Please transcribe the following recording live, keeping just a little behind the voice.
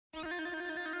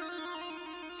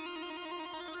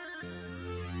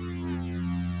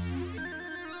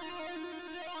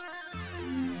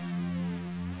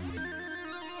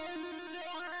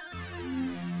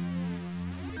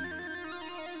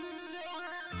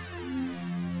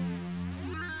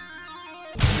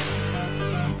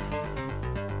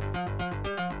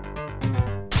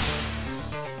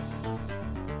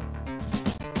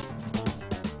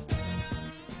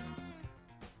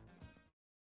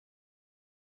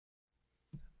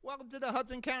Welcome to the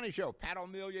Hudson County Show. Pat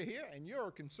O'Melia here, and you're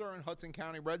a concerned Hudson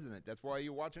County resident. That's why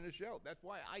you're watching the show. That's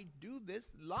why I do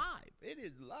this live. It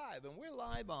is live, and we're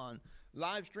live on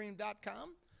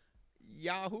livestream.com,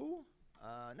 Yahoo,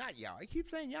 not Yahoo. I keep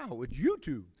saying Yahoo. It's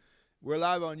YouTube. We're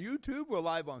live on YouTube. We're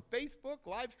live on Facebook,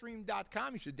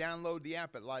 livestream.com. You should download the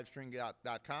app at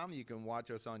livestream.com. You can watch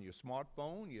us on your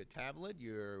smartphone, your tablet,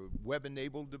 your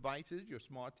web-enabled devices, your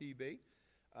smart TV.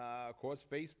 Of course,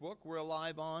 Facebook, we're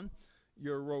live on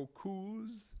your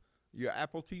Rokus, your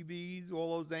Apple TVs,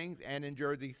 all those things, and in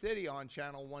Jersey City on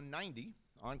channel 190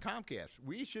 on Comcast.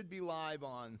 We should be live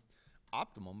on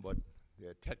Optimum, but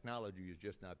their technology is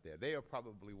just not there. They are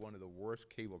probably one of the worst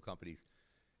cable companies.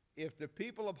 If the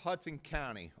people of Hudson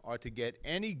County are to get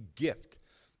any gift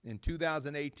in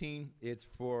 2018, it's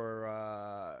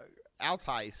for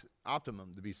Altice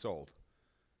Optimum to be sold.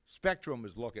 Spectrum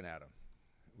is looking at them.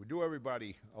 It would do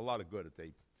everybody a lot of good if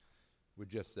they would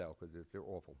just sell, because they're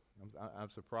awful. I'm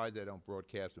surprised they don't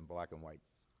broadcast in black and white.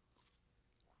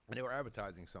 And they were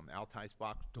advertising some Altice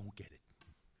box. Don't get it.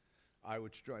 I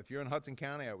would, if you're in Hudson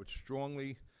County, I would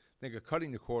strongly think of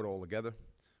cutting the cord altogether,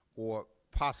 or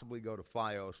possibly go to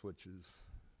Fios, which is,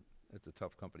 it's a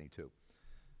tough company too.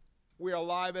 We are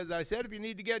live, as I said. If you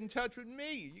need to get in touch with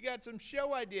me, you got some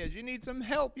show ideas, you need some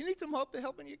help, you need some help to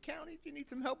help in your counties, you need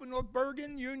some help in North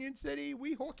Bergen, Union City,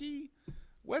 Weehawkee,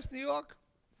 West New York,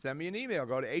 send me an email.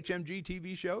 Go to HMG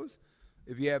TV shows.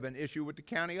 If you have an issue with the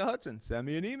county of Hudson, send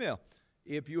me an email.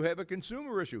 If you have a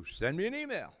consumer issue, send me an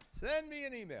email. Send me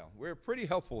an email. We're pretty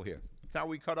helpful here. That's how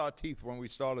we cut our teeth when we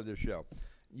started this show.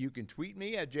 You can tweet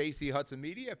me at JC Hudson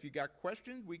Media. If you got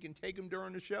questions, we can take them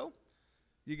during the show.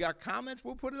 You got comments,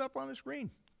 we'll put it up on the screen.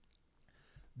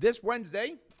 This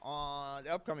Wednesday, on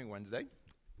the upcoming Wednesday,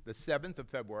 the 7th of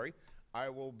February, I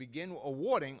will begin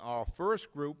awarding our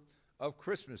first group of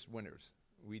Christmas winners.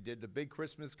 We did the big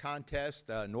Christmas contest.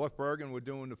 North Bergen, we're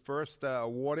doing the first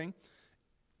awarding.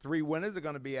 3 winners are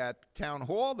going to be at Town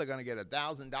Hall. They're going to get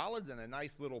 $1,000 and a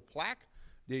nice little plaque.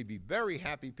 They'd be very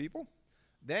happy people.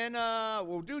 Then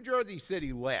we'll do Jersey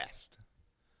City last.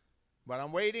 But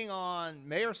I'm waiting on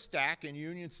Mayor Stack in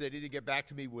Union City to get back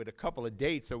to me with a couple of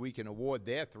dates so we can award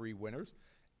their 3 winners.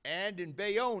 And in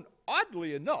Bayonne,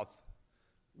 oddly enough,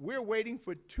 we're waiting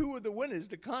for 2 of the winners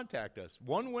to contact us.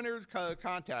 One winner has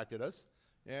contacted us.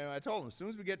 And I told him, as soon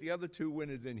as we get the other 2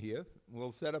 winners in here,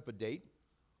 we'll set up a date.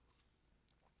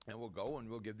 And we'll go and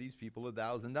we'll give these people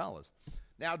 $1,000.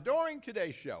 Now, during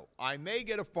today's show, I may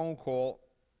get a phone call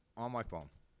on my phone.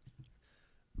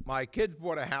 My kids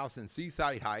bought a house in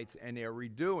Seaside Heights, and they're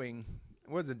redoing, it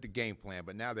wasn't the game plan,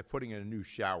 but now they're putting in a new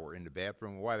shower in the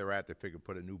bathroom. While they're at, they figured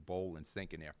put a new bowl and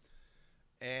sink in there.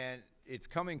 And it's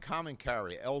coming common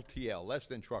carrier, LTL, less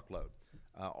than truckload.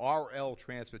 RL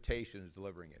Transportation is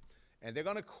delivering it. And they're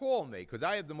going to call me, because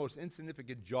I have the most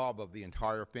insignificant job of the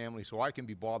entire family, so I can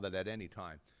be bothered at any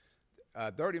time,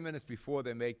 30 minutes before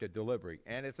they make the delivery.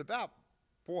 And it's about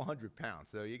 400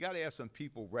 pounds. So you got to have some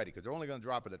people ready, because they're only going to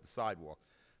drop it at the sidewalk.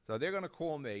 So they're going to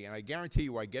call me, and I guarantee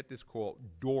you I get this call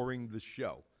during the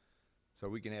show. So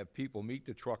we can have people meet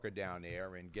the trucker down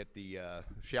there and get the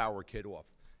shower kit off.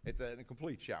 It's a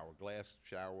complete shower, glass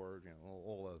shower, you know,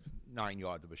 all of 9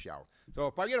 yards of a shower. So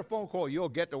if I get a phone call, you'll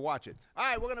get to watch it. All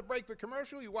right, we're going to break for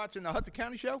commercial. You're watching the Hudson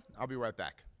County Show. I'll be right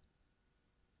back.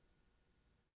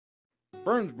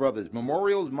 Burns Brothers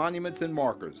Memorials, Monuments, and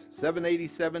Markers,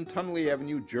 787 Tunley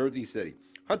Avenue, Jersey City.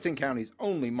 Hudson County's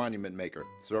only monument maker,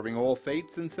 serving all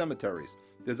faiths and cemeteries.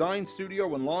 Design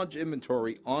studio and large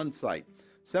inventory on site.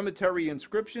 Cemetery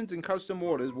inscriptions and custom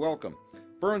orders welcome.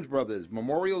 Burns Brothers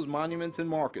Memorials, Monuments, and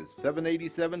Markers,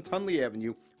 787 Tunley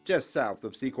Avenue, just south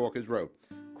of Secaucus Road.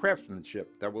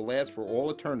 Craftsmanship that will last for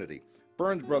all eternity.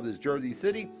 Burns Brothers, Jersey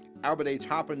City, Albert H.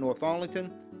 Hopper, North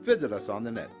Arlington. Visit us on the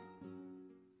net.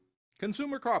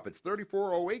 Consumer Carpets,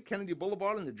 3408 Kennedy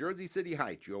Boulevard in the Jersey City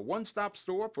Heights, your one-stop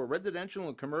store for residential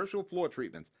and commercial floor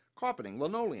treatments, carpeting,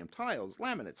 linoleum, tiles,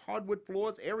 laminates, hardwood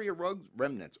floors, area rugs,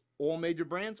 remnants, all major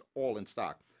brands, all in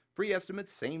stock. Free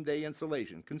estimates, same-day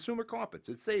installation. Consumer Carpets,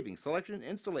 it's savings, selection,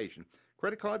 installation.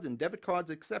 Credit cards and debit cards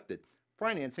accepted.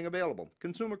 Financing available.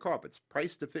 Consumer Carpets,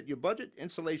 price to fit your budget,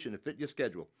 installation to fit your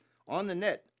schedule. On the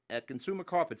net at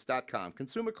consumercarpets.com.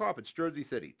 Consumer Carpets, Jersey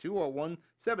City,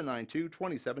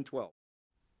 201-792-2712.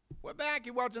 We're back.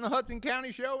 You're watching the Hudson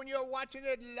County Show, and you're watching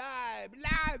it live.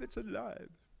 Live. It's alive.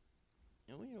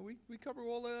 And we cover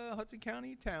all the Hudson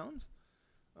County towns.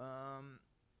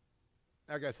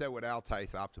 Like I said, with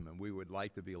Altice Optimum, we would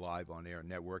like to be live on their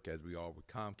network as we are with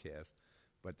Comcast,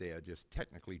 but they are just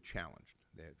technically challenged.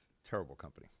 They're a terrible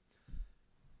company.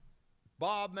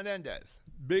 Bob Menendez.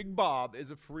 Big Bob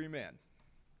is a free man.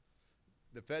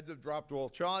 The feds have dropped all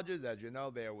charges. As you know,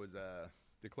 there was a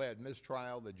declared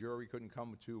mistrial. The jury couldn't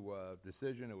come to a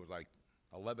decision. It was like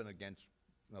 11 against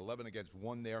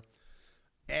 1 there.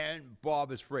 And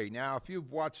Bob is free. Now, if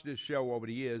you've watched this show over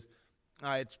the years,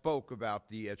 I had spoke about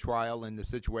the trial and the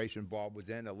situation Bob was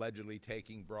in, allegedly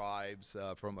taking bribes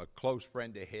from a close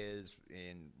friend of his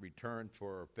in return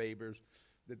for favors.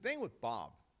 The thing with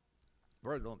Bob,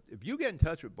 first of all, if you get in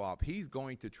touch with Bob, he's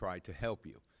going to try to help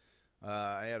you.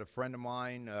 I had a friend of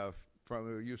mine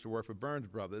who used to work for Burns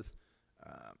Brothers.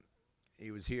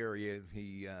 He was here.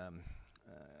 He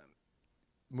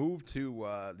moved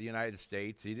to the United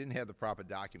States. He didn't have the proper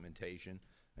documentation,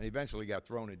 and he eventually got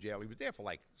thrown in jail. He was there for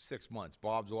like 6 months.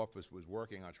 Bob's office was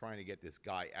working on trying to get this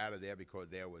guy out of there because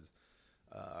there was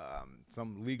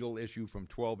some legal issue from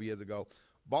 12 years ago.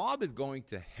 Bob is going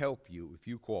to help you if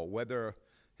you call, whether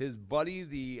his buddy,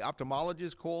 the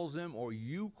ophthalmologist, calls him or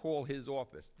you call his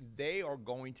office. They are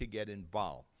going to get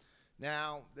involved.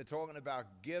 Now, they're talking about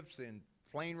gifts and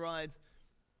plane rides.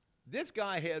 This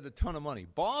guy has a ton of money.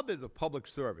 Bob is a public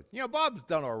servant. You know, Bob's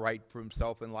done all right for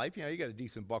himself in life. You know, he got a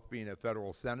decent buck being a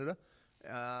federal senator.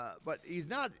 But he's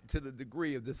not to the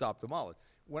degree of this ophthalmologist.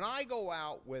 When I go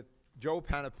out with Joe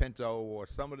Panapinto or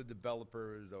some of the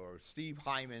developers or Steve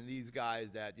Hyman, these guys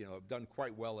that, you know, have done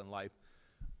quite well in life,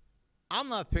 I'm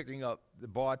not picking up the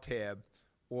bar tab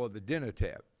or the dinner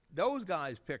tab. Those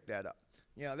guys pick that up.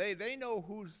 You know, they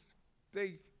know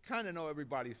they kind of know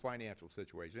everybody's financial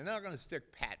situation. They're not going to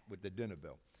stick pat with the dinner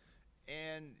bill.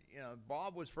 And, you know,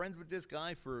 Bob was friends with this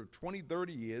guy for 20,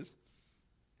 30 years,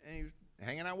 and he was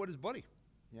hanging out with his buddy.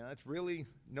 You know, it's really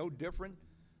no different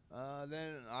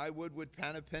than I would with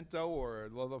Panapinto or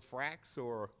Lolo Frax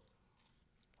or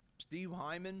Steve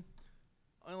Hyman.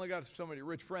 I only got so many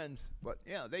rich friends, but,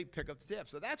 yeah, they pick up the tab.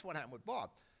 So that's what happened with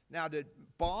Bob. Now, did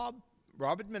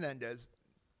Robert Menendez,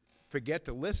 forget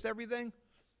to list everything?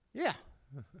 Yeah.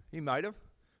 He might have,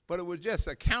 but it was just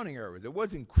accounting errors. It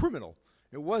wasn't criminal.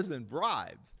 It wasn't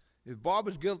bribes. If Bob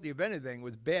was guilty of anything, it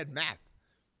was bad math.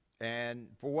 And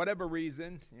for whatever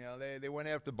reason, you know, they went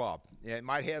after Bob. Yeah, it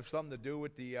might have something to do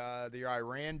with the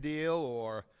Iran deal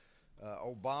or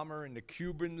Obama and the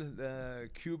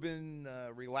Cuban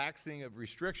relaxing of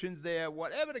restrictions there.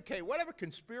 Whatever the case, whatever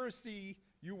conspiracy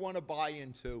you want to buy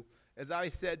into, as I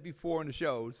said before in the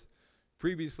shows,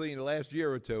 previously in the last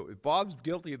year or two, if Bob's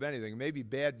guilty of anything, maybe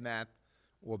bad math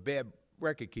or bad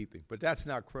record keeping, but that's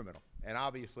not criminal. And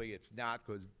obviously it's not,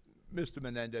 because Mr.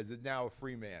 Menendez is now a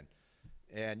free man.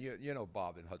 And you know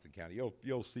Bob in Hudson County.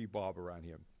 You'll see Bob around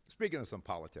here. Speaking of some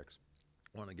politics,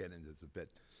 I want to get into this a bit.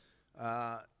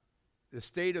 The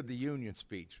State of the Union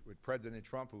speech with President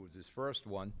Trump, who was his first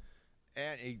one,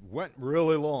 and he went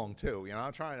really long too. You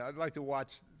know, I'd like to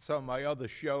watch some of my other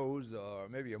shows or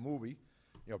maybe a movie.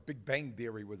 You know, Big Bang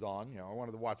Theory was on. You know, I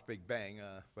wanted to watch Big Bang,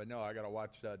 but no, I got to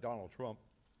watch Donald Trump.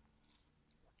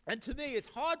 And to me, it's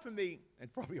hard for me,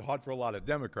 and probably hard for a lot of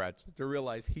Democrats, to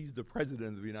realize he's the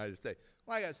president of the United States.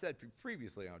 Like I said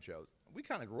previously on shows, we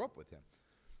kind of grew up with him.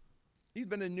 He's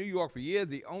been in New York for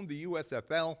years. He owned the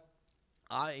USFL.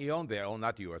 He owned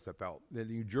not the USFL, the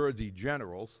New Jersey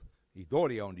Generals. He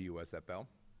thought he owned the USFL.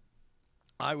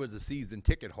 I was a season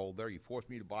ticket holder. He forced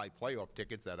me to buy playoff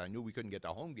tickets that I knew we couldn't get the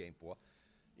home game for.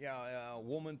 Yeah,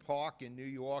 Woolman Park in New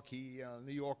York.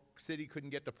 New York City couldn't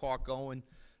get the park going.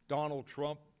 Donald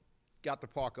Trump got the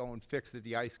park going, fixed it,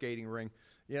 the ice skating ring.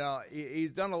 You know, he's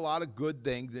done a lot of good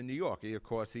things in New York. Of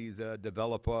course, he's a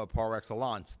developer par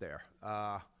excellence there.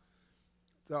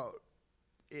 So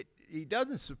he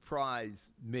doesn't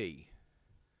surprise me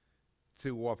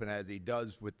too often as he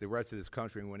does with the rest of this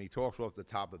country when he talks off the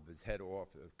top of his head or off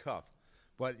the cuff.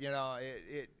 But, you know,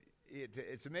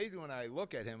 it's amazing when I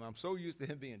look at him. I'm so used to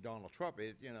him being Donald Trump.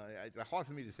 It's hard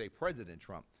for me to say President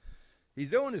Trump. He's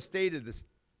doing the State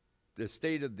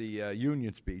of the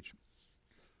Union speech,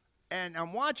 and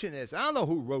I'm watching this. I don't know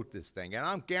who wrote this thing, and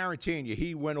I'm guaranteeing you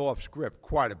he went off script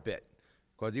quite a bit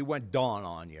because he went dawn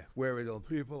on you. Where the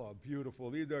people are beautiful.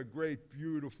 These are great,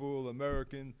 beautiful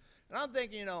Americans. And I'm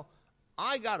thinking, you know,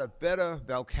 I got a better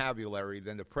vocabulary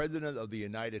than the President of the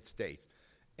United States.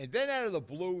 And then out of the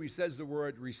blue, he says the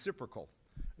word reciprocal.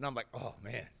 And I'm like, oh,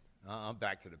 man, I'm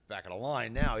back of the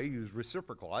line now. He used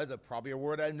reciprocal. That's probably a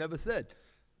word I've never said.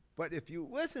 But if you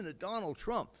listen to Donald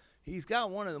Trump, he's got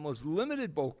one of the most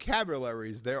limited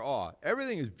vocabularies there are.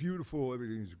 Everything is beautiful.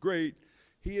 Everything is great.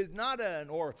 He is not an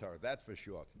orator, that's for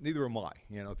sure. Neither am I.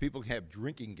 You know, people can have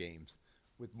drinking games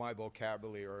with my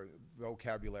vocabulary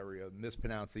or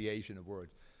mispronunciation of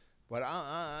words. But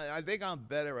I think I'm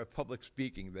better at public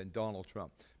speaking than Donald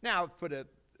Trump. Now, for the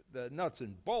nuts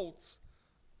and bolts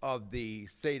of the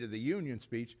State of the Union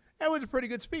speech, that was a pretty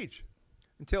good speech.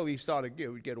 until he started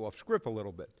to get off script a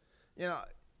little bit. You know,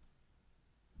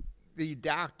 the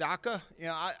DACA, you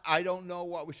know, I don't know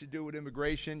what we should do with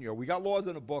immigration. You know, we got laws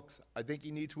on the books. I think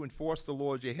you need to enforce the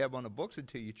laws you have on the books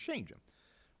until you change them.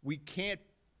 We can't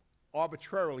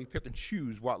arbitrarily pick and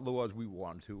choose what laws we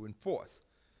want to enforce.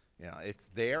 You know, it's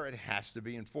there, it has to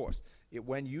be enforced.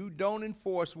 When you don't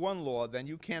enforce one law, then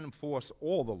you can't enforce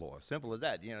all the laws. Simple as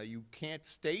that. You know, you can't,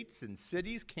 states and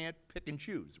cities can't pick and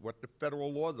choose what the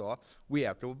federal laws are. We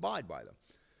have to abide by them.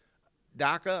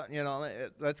 DACA, you know,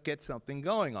 let's get something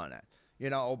going on that. You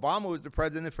know, Obama was the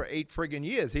president for 8 friggin'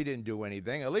 years. He didn't do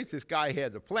anything. At least this guy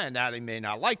has a plan. Now, he may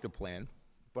not like the plan,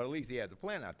 but at least he has a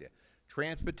plan out there.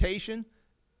 Transportation,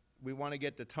 we want to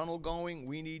get the tunnel going.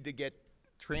 We need to get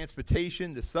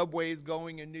transportation, the subways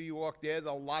going in New York. There's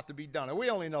a lot to be done. And we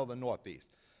only know the Northeast.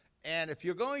 And if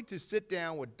you're going to sit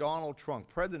down with Donald Trump,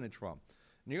 President Trump,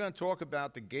 and you're going to talk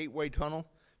about the Gateway Tunnel,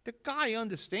 the guy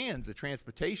understands the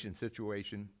transportation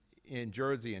situation in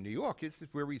Jersey and New York. This is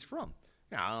where he's from.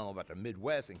 Now, I don't know about the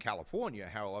Midwest and California,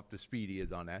 how up to speed he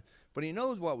is on that, but he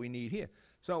knows what we need here.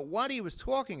 So what he was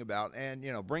talking about, and,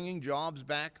 you know, bringing jobs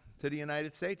back to the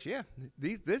United States, yeah,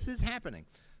 this is happening.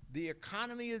 The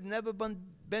economy has never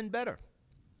been better.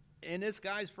 In this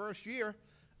guy's first year,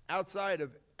 outside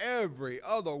of every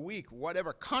other week,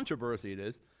 whatever controversy it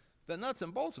is, the nuts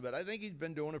and bolts of it, I think he's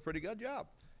been doing a pretty good job.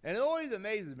 And it always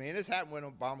amazes me, and this happened when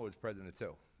Obama was president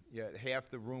too. Yeah, half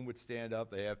the room would stand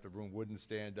up, half the room wouldn't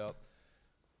stand up.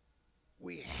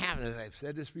 We have, as I've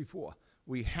said this before,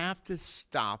 we have to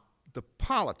stop the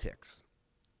politics.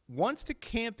 Once the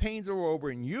campaigns are over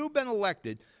and you've been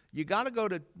elected, you got to go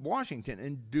to Washington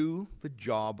and do the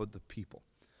job of the people.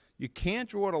 You can't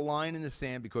draw the line in the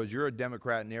sand because you're a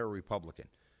Democrat and they're a Republican.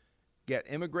 Get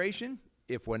immigration.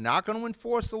 If we're not going to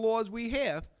enforce the laws we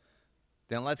have,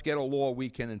 then let's get a law we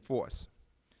can enforce.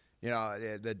 You know,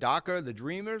 the DACA, the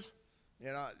Dreamers, you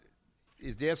know,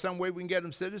 is there some way we can get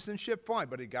them citizenship? Fine,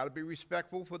 but it got to be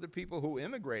respectful for the people who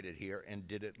immigrated here and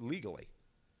did it legally.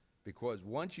 Because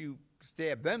once you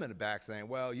stab them in the back saying,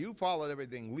 well, you followed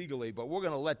everything legally, but we're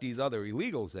going to let these other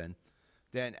illegals in,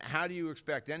 then how do you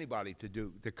expect anybody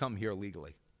to come here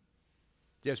legally?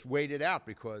 Just wait it out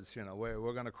because, you know,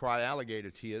 we're going to cry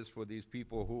alligator tears for these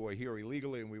people who are here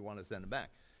illegally and we want to send them back.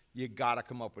 You got to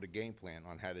come up with a game plan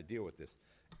on how to deal with this.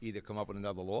 Either come up with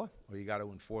another law or you got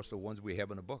to enforce the ones we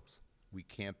have in the books. We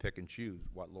can't pick and choose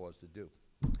what laws to do.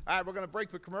 All right, we're going to break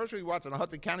for commercial. You're watching the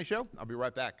Hudson County Show. I'll be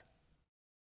right back.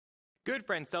 Good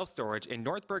Friend Self-Storage in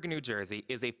North Bergen, New Jersey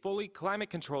is a fully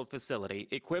climate-controlled facility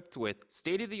equipped with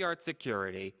state-of-the-art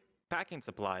security, packing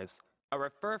supplies, a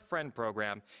Refer a Friend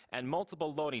program, and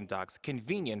multiple loading docks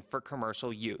convenient for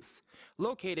commercial use.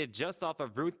 Located just off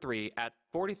of Route 3 at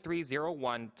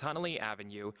 4301 Tunnelly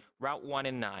Avenue, Route 1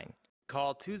 and 9.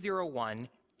 Call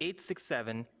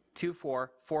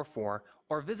 201-867-2444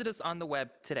 or visit us on the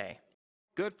web today.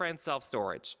 Good Friend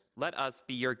Self-Storage. Let us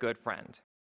be your good friend.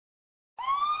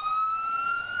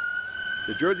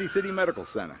 The Jersey City Medical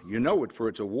Center. You know it for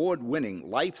its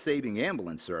award-winning, life-saving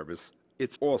ambulance service.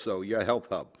 It's also your health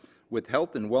hub, with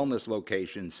health and wellness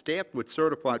locations staffed with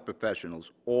certified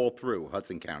professionals all through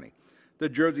Hudson County. The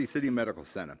Jersey City Medical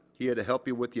Center, here to help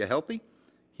you with your healthy,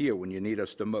 here when you need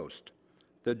us the most.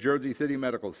 The Jersey City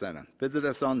Medical Center. Visit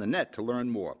us on the net to learn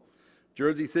more.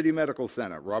 Jersey City Medical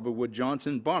Center, Robert Wood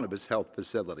Johnson, Barnabas Health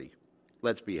Facility.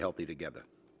 Let's be healthy together.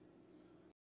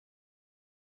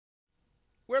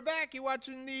 We're back. You're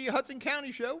watching the Hudson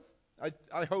County Show. I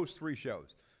host 3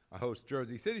 shows. I host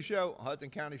Jersey City Show, Hudson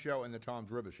County Show, and the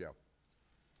Tom's River Show.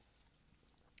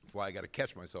 That's why I got to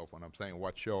catch myself when I'm saying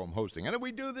what show I'm hosting. And then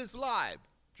we do this live.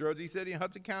 Jersey City and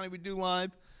Hudson County, we do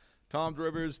live. Tom's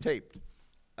River is taped.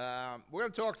 We're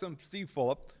going to talk some Steve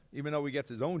Fulop, even though he gets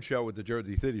his own show with the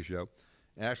Jersey City Show.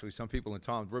 And actually, some people in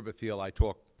Tom's River feel I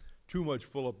talk too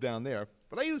much Fulop down there.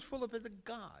 But I use Fulop as a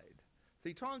guide.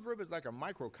 See, Tom's River is like a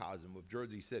microcosm of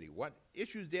Jersey City. What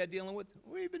issues they're dealing with,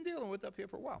 we've been dealing with up here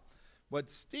for a while. But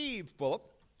Steve Fulop,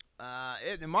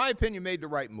 in my opinion, made the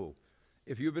right move.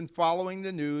 If you've been following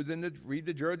the news and read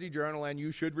the Jersey Journal, and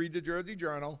you should read the Jersey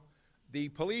Journal, the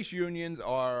police unions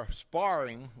are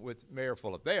sparring with Mayor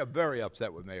Fulop. They are very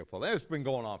upset with Mayor Fulop. It's been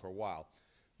going on for a while.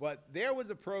 But there was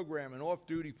a program, an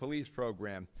off-duty police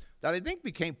program, that I think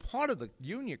became part of the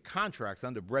union contracts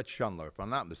under Brett Schundler, if I'm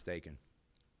not mistaken.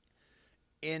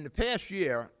 In the past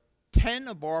year, 10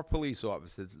 of our police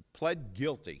officers pled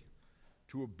guilty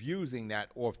to abusing that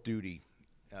off-duty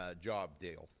job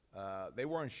deal. They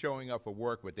weren't showing up for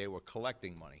work, but they were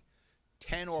collecting money.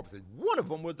 10 officers. One of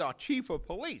them was our chief of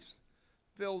police,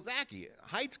 Phil Zaki, a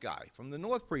Heights guy from the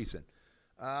North Precinct.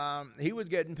 He was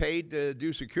getting paid to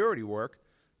do security work,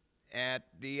 at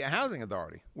the housing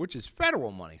authority, which is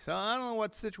federal money. So I don't know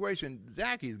what situation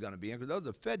Zacky's going to be in, because those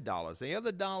are Fed dollars. The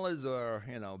other dollars are,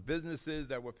 businesses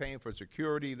that were paying for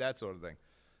security, that sort of thing.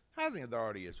 Housing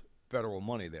authority is federal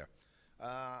money there.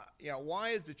 Why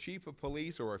is the chief of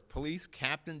police or a police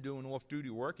captain doing off-duty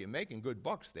work? You're making good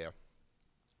bucks there.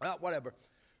 Whatever.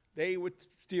 They were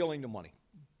stealing the money,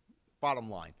 bottom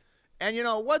line. And, it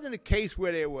wasn't a case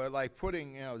where they were, like,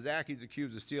 putting, Zacky's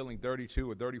accused of stealing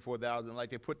 32 or 34,000, like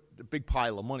they put a big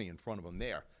pile of money in front of him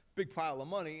there. Big pile of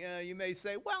money, you may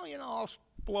say, well, I'll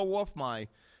blow off my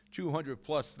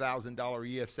 $200,000+ a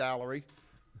year salary.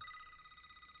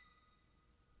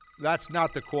 That's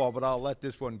not the call, but I'll let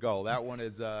this one go. That one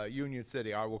is Union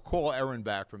City. I will call Erin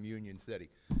back from Union City.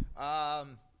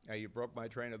 You broke my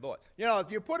train of thought.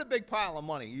 If you put a big pile of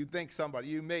money,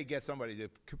 you may get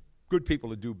good people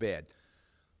to do bad.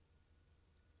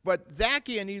 But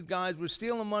Zacky and these guys were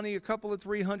stealing money a couple of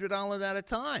 $300 at a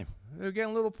time. They were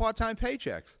getting little part-time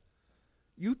paychecks.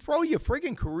 You throw your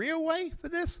friggin' career away for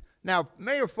this? Now,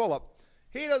 Mayor Fulop,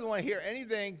 he doesn't want to hear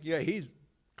anything. Yeah, he's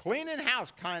cleaning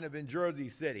house kind of in Jersey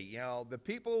City. The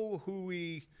people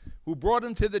who brought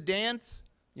him to the dance,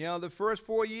 the first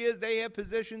 4 years they had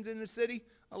positions in the city,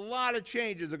 a lot of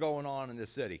changes are going on in the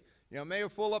city. Mayor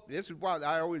Fulop, this is what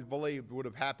I always believed would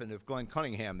have happened if Glenn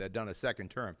Cunningham had done a second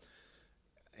term.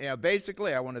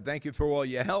 Basically, I want to thank you for all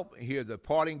your help. Here's a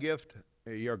parting gift.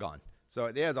 You're gone.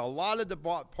 So there's a lot of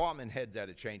department heads that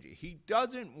are changing. He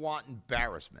doesn't want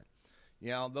embarrassment.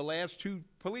 The last two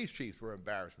police chiefs were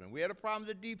embarrassment. We had a problem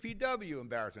with the DPW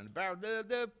embarrassment,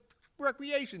 the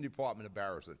Recreation Department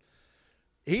embarrassment.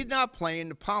 He's not playing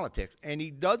the politics, and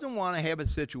he doesn't want to have a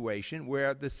situation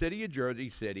where the city of Jersey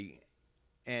City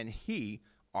and he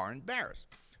are embarrassed.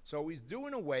 So he's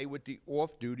doing away with the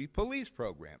off-duty police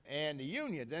program. And the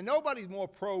unions, and nobody's more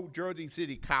pro-Jersey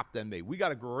City cop than me. We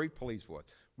got a great police force.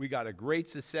 We got a great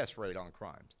success rate on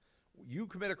crimes. You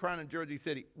commit a crime in Jersey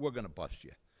City, we're going to bust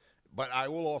you. But I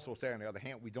will also say, on the other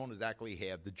hand, we don't exactly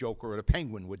have the Joker or the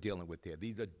Penguin we're dealing with here.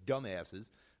 These are dumbasses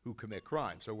who commit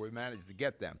crime, so we managed to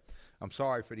get them. I'm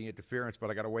sorry for the interference, but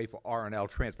I got to wait for R&L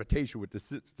Transportation with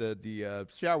the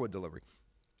shower delivery.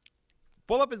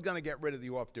 Fulop is going to get rid of the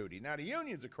off-duty. Now, the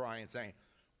unions are crying, saying,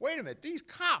 wait a minute, these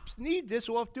cops need this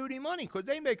off-duty money because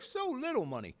they make so little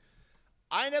money.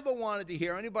 I never wanted to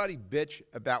hear anybody bitch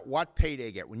about what pay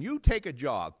they get. When you take a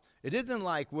job, it isn't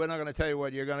like we're not going to tell you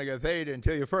what you're going to get paid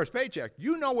until your first paycheck.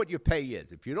 You know what your pay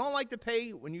is. If you don't like the pay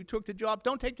when you took the job,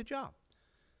 don't take the job.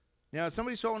 Now,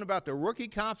 somebody's talking about the rookie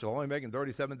cops only making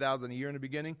 $37,000 a year in the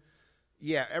beginning.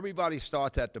 Yeah, everybody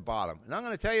starts at the bottom. And I'm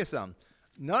going to tell you something.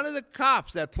 None of the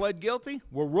cops that pled guilty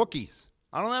were rookies.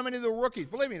 I don't know how many of the rookies.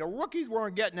 Believe me, the rookies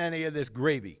weren't getting any of this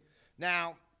gravy.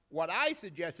 Now, what I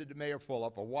suggested to Mayor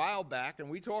Fulop a while back, and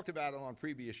we talked about it on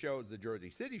previous shows, the Jersey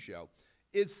City Show,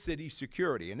 is city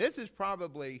security. And this is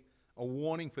probably a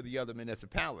warning for the other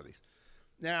municipalities.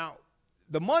 Now,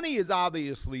 the money is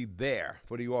obviously there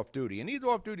for the off-duty. And these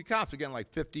off-duty cops are getting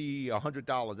like $50,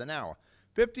 $100 an hour.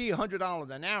 $50, $100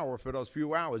 an hour for those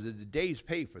few hours is a day's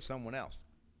pay for someone else.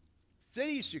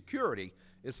 City security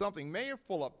is something Mayor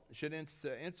Fulop should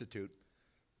institute,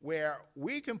 where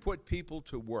we can put people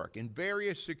to work in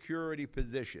various security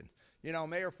positions.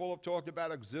 Mayor Fulop talked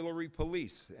about auxiliary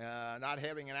police, not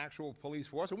having an actual police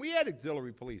force, and we had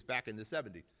auxiliary police back in the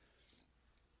 70s.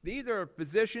 These are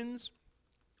positions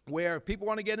where people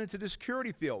want to get into the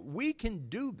security field. We can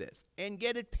do this and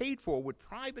get it paid for with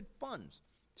private funds.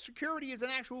 Security is an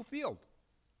actual field.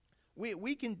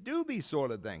 We can do these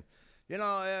sort of things.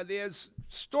 There's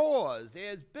stores,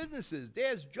 there's businesses,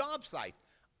 there's job sites.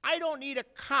 I don't need a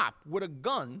cop with a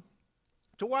gun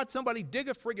to watch somebody dig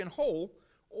a friggin' hole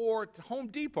or to Home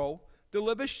Depot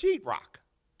deliver sheetrock.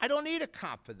 I don't need a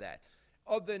cop for that.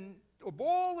 Of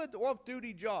all the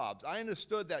off-duty jobs, I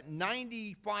understood that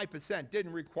 95%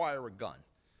 didn't require a gun.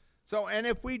 So, and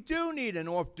if we do need an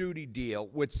off-duty deal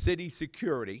with city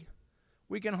security,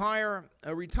 we can hire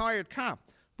a retired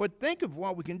cop. But think of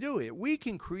what we can do here. We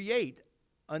can create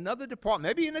another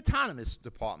department, maybe an autonomous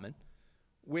department,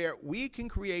 where we can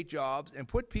create jobs and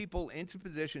put people into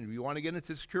positions. If you want to get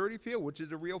into the security field, which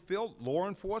is a real field, law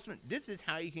enforcement, this is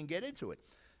how you can get into it.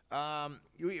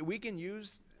 We can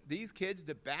use these kids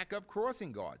to back up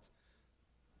crossing guards.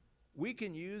 We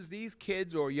can use these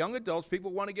kids or young adults,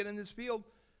 people want to get in this field,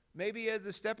 maybe as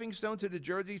a stepping stone to the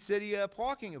Jersey City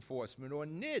parking enforcement or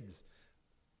NIDS.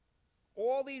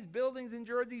 All these buildings in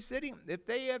Jersey City, if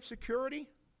they have security,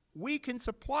 we can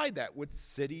supply that with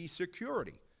city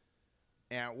security.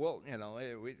 And, well,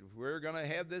 we're going to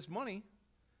have this money.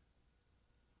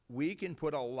 We can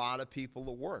put a lot of people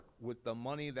to work with the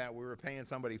money that we were paying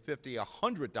somebody $50,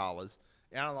 $100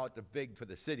 I don't know what the big for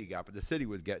the city got, but the city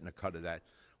was getting a cut of that.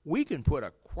 We can put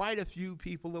quite a few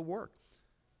people to work.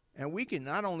 And we can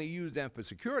not only use them for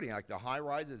security, like the high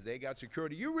rises, they got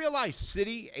security. You realize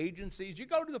city agencies, you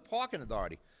go to the parking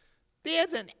authority,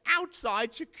 there's an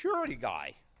outside security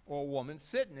guy or woman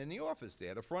sitting in the office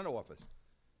there, the front office.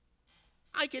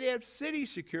 I could have city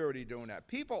security doing that.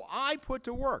 People I put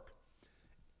to work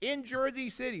in Jersey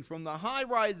City, from the high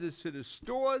rises to the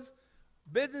stores,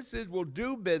 businesses will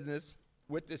do business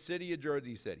with the city of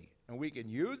Jersey City. And we can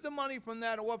use the money from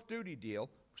that off-duty deal.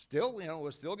 Still,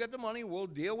 we'll still get the money. We'll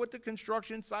deal with the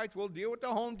construction sites. We'll deal with the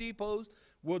Home Depots.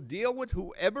 We'll deal with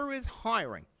whoever is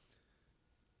hiring.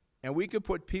 And we could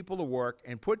put people to work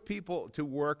and put people to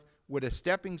work with a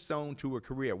stepping stone to a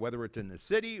career, whether it's in the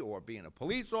city or being a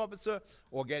police officer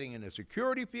or getting in a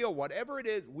security field, whatever it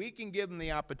is, we can give them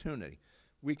the opportunity.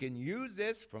 We can use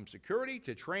this from security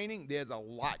to training. There's a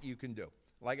lot you can do.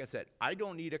 Like I said, I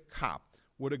don't need a cop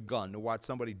with a gun to watch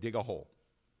somebody dig a hole.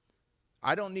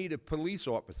 I don't need a police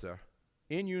officer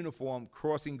in uniform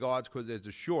crossing guards because there's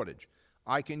a shortage.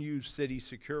 I can use city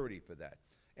security for that.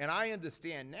 And I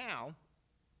understand now,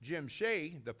 Jim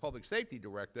Shea, the public safety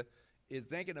director, is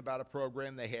thinking about a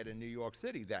program they had in New York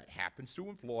City that happens to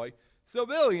employ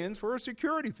civilians for a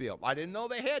security field. I didn't know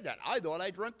they had that. I thought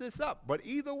I dreamt this up. But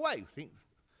either way, see,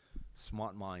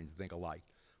 smart minds think alike.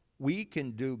 We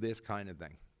can do this kind of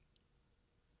thing.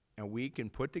 And we can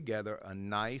put together a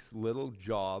nice little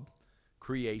job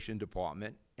creation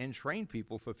department and train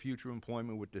people for future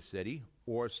employment with the city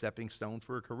or stepping stones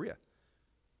for a career.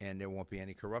 And there won't be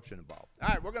any corruption involved. All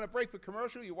right, we're going to break for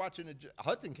commercial. You're watching the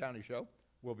Hudson County Show.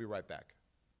 We'll be right back.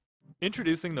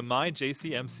 Introducing the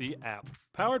MyJCMC app,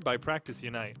 powered by Practice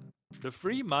Unite. The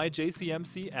free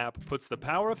MyJCMC app puts the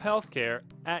power of healthcare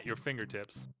at your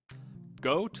fingertips.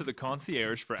 Go to the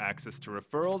concierge for access to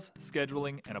referrals,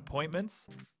 scheduling, and appointments,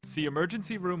 see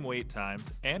emergency room wait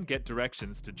times, and get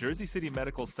directions to Jersey City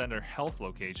Medical Center health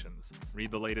locations. Read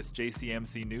the latest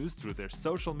JCMC news through their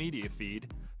social media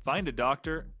feed, find a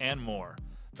doctor, and more.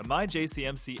 The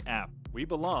MyJCMC app. We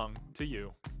belong to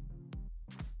you.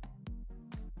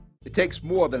 It takes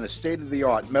more than a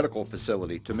state-of-the-art medical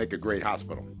facility to make a great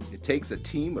hospital. It takes a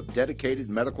team of dedicated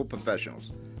medical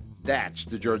professionals. That's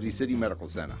the Jersey City Medical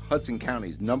Center, Hudson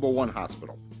County's #1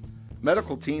 hospital.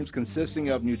 Medical teams consisting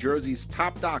of New Jersey's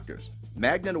top doctors,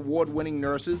 Magnet Award-winning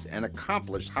nurses, and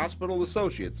accomplished hospital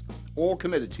associates, all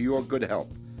committed to your good health.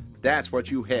 That's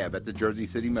what you have at the Jersey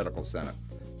City Medical Center.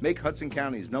 Make Hudson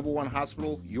County's #1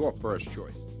 hospital your first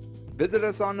choice. Visit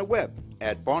us on the web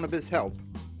at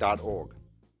barnabashealth.org.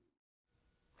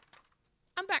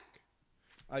 I'm back.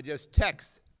 I just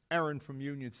text Aaron from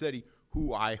Union City,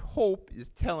 who I hope is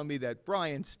telling me that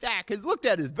Brian Stack has looked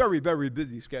at his very, very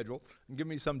busy schedule and given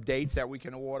me some dates that we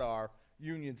can award our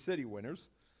Union City winners.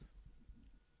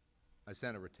 I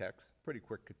sent her a text. Pretty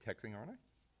quick texting, aren't I?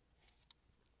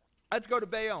 Let's go to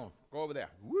Bayonne. Go over there.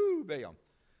 Woo, Bayonne.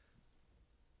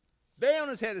 Bayonne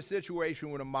has had a situation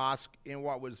with a mosque in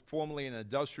what was formerly an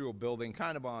industrial building,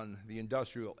 kind of on the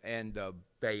industrial end of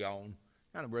Bayonne,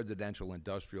 kind of residential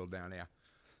industrial down there.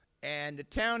 And the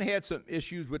town had some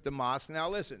issues with the mosque. Now,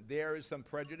 listen, there is some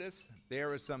prejudice.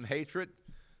 There is some hatred.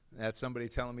 That's somebody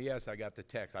telling me, yes, I got the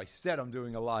text. I said I'm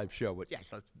doing a live show, but yes,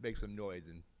 let's make some noise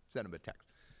and send them a text.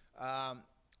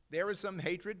 There is some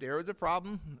hatred. There is a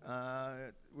problem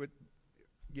with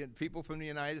people from the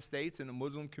United States and the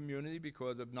Muslim community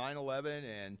because of 9/11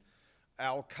 and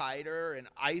Al-Qaeda and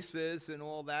ISIS and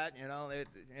all that,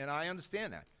 and I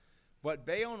understand that. But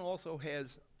Bayonne also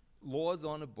has laws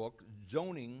on the book,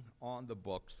 zoning on the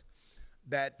books,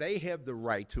 that they have the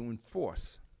right to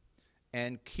enforce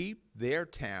and keep their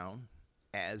town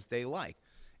as they like.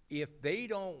 If they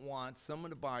don't want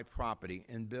someone to buy property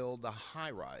and build a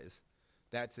high-rise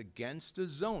that's against the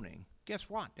zoning, guess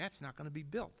what? That's not going to be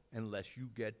built unless you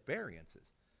get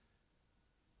variances.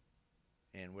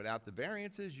 And without the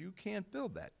variances, you can't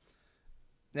build that.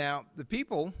 Now, the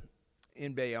people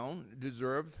in Bayonne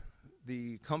deserve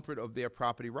the comfort of their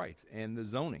property rights and the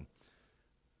zoning.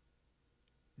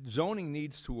 Zoning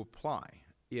needs to apply.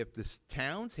 If the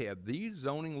towns have these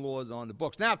zoning laws on the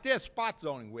books, now if there's spot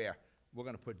zoning where we're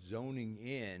going to put zoning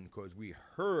in because we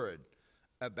heard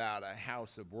about a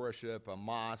house of worship, a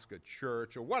mosque, a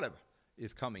church, or whatever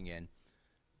is coming in,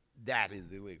 that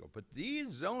is illegal. But these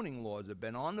zoning laws have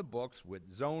been on the books with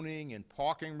zoning and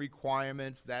parking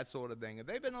requirements, that sort of thing. If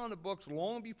they've been on the books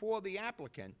long before the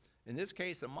applicant, in this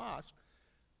case a mosque,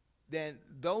 then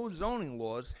those zoning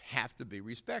laws have to be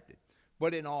respected.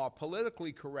 But in our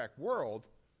politically correct world,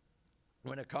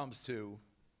 when it comes to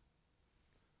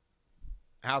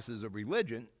houses of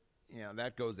religion,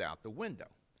 that goes out the window.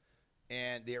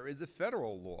 And there is a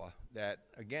federal law that,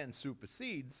 again,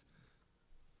 supersedes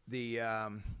the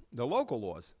local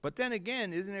laws. But then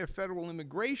again, isn't there federal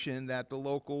immigration that the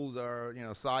locals are,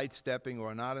 sidestepping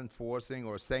or not enforcing,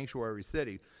 or sanctuary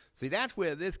city? See, that's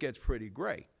where this gets pretty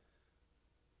gray.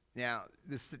 Now,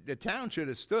 the town should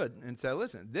have stood and said,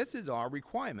 listen, this is our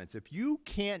requirements. If you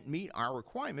can't meet our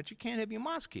requirements, you can't have your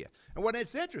mosque here. And what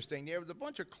is interesting, there was a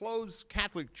bunch of closed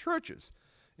Catholic churches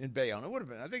in Bayonne. It would have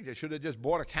been, I think they should have just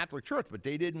bought a Catholic church, but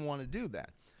they didn't want to do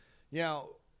that.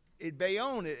 In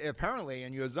Bayonne, apparently,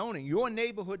 in your zoning, your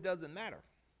neighborhood doesn't matter.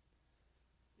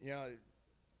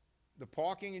 The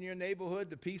parking in your neighborhood,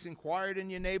 the peace and quiet in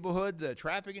your neighborhood, the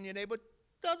traffic in your neighborhood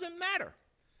doesn't matter.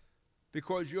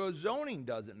 Because your zoning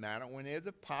doesn't matter when there's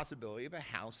a possibility of a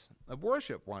house of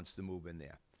worship wants to move in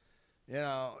there.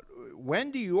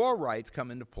 When do your rights come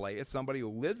into play as somebody who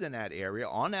lives in that area,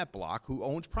 on that block, who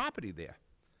owns property there?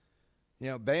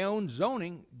 Bayonne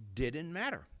zoning didn't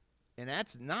matter. And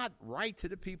that's not right to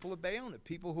the people of Bayonne, the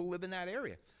people who live in that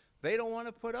area. They don't want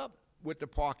to put up with the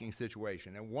parking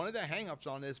situation. And one of the hang-ups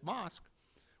on this mosque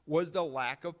was the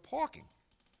lack of parking.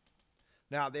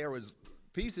 Now, there was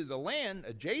pieces of land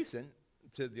adjacent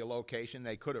to the location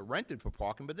they could have rented for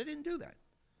parking, but they didn't do that.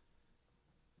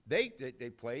 They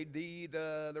played the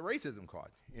racism card.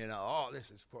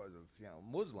 This is because of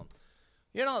Muslim.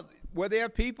 Were there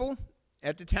people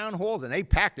at the town halls, and they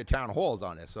packed the town halls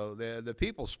on this, so the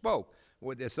people spoke.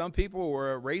 Were there some people who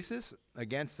were racist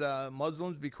against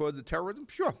Muslims because of terrorism?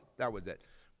 Sure, that was it.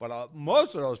 But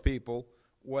most of those people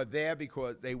were there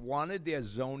because they wanted their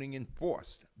zoning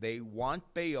enforced. They want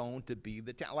Bayonne to be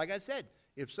the town. Like I said,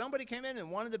 if somebody came in and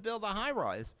wanted to build a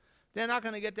high-rise, they're not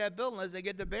going to get that built unless they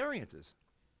get the variances.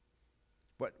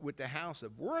 But with the house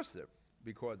of worship,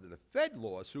 because of the Fed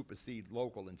law supersedes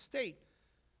local and state,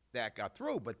 that got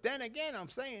through. But then again, I'm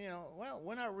saying,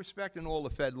 we're not respecting all the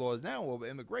Fed laws now over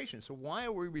immigration, so why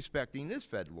are we respecting this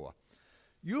Fed law?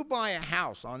 You buy a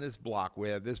house on this block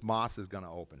where this mosque is going to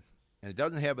open, and it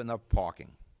doesn't have enough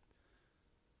parking.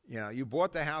 You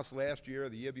bought the house last year or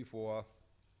the year before.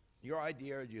 Your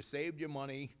idea is you saved your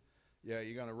money,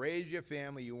 you're going to raise your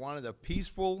family, you wanted a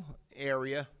peaceful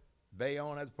area,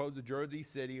 Bayonne as opposed to Jersey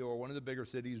City or one of the bigger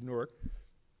cities, Newark.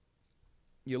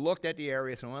 You looked at the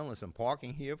area and said, well, listen,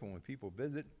 parking here for when people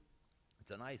visit,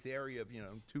 it's a nice area of,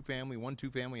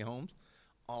 two-family homes.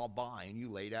 I'll buy. And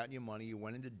you laid out your money, you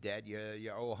went into debt,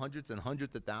 you owe hundreds and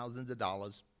hundreds of thousands of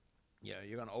dollars.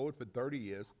 You're going to owe it for 30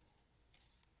 years.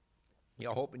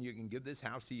 You're hoping you can give this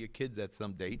house to your kids at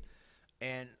some date.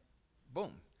 And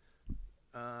boom,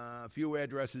 a few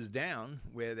addresses down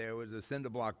where there was a cinder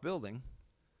block building,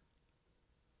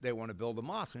 they want to build a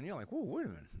mosque. And you're like, whoa, wait a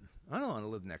minute. I don't want to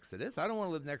live next to this. I don't want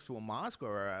to live next to a mosque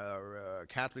or a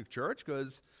Catholic church,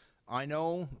 because I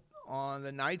know on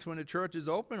the nights when the church is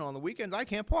open, on the weekends, I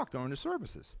can't park during the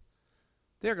services.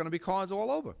 There are going to be cars all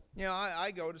over.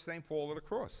 I go to St. Paul of the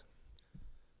Cross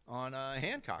on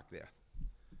Hancock there.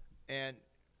 And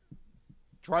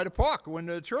try to park when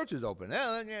the church is open.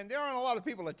 And there aren't a lot of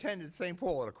people attending St.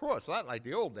 Paul of the Cross, not like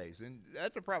the old days. And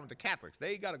that's the problem with the Catholics.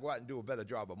 They got to go out and do a better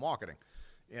job of marketing.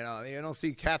 You don't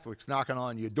see Catholics knocking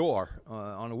on your door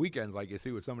on the weekends like you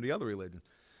see with some of the other religions.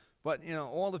 But,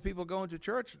 all the people going to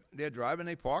church, they're driving,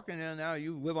 they park, and now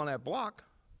you live on that block.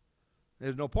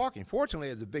 There's no parking.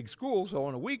 Fortunately, it's a big school, so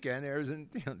on a weekend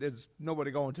there's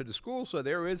nobody going to the school, so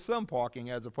there is some parking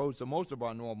as opposed to most of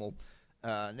our normal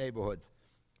neighborhoods.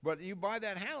 But you buy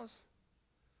that house,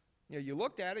 you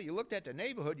looked at it, you looked at the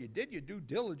neighborhood, you did your due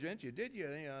diligence, you did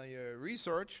your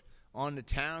research on the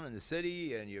town and the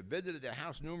city, and you visited the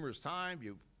house numerous times.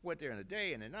 You went there in the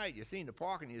day and the night. You've seen the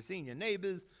parking, you've seen your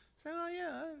neighbors. Say, oh,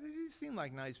 yeah, these seem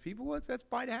like nice people. Let's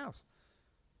buy the house.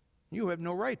 You have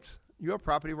no rights. Your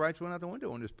property rights went out the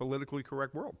window in this politically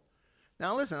correct world.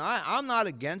 Now, listen, I'm not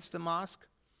against the mosque.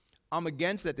 I'm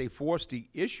against that they forced the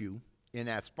issue in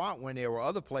that spot when there were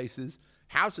other places,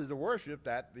 houses of worship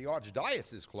that the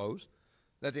archdiocese closed,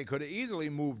 that they could have easily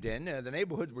moved in. The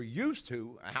neighborhoods were used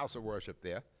to a house of worship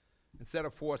there, instead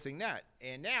of forcing that.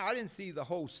 And now, I didn't see the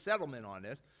whole settlement on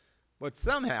this, but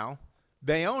somehow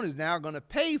Bayonne is now going to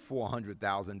pay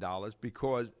 $400,000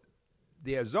 because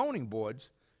their zoning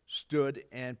boards stood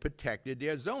and protected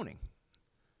their zoning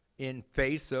in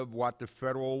face of what the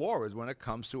federal law is when it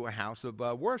comes to a house of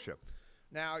worship.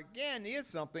 Now, again, here's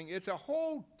something. It's a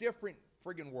whole different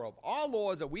friggin' world. Our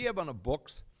laws that we have on the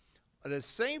books are the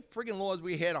same friggin' laws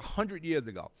we had 100 years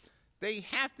ago. They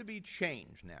have to be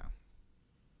changed now.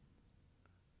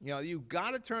 You've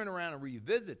got to turn around and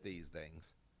revisit these things.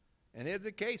 And here's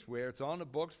a case where it's on the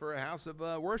books for a house of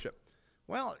worship.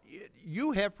 Well,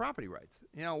 you have property rights.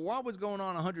 You know, what was going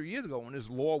on 100 years ago when this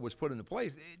law was put into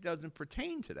place, it doesn't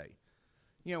pertain today.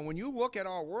 You know, when you look at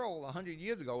our world 100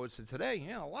 years ago as to today, you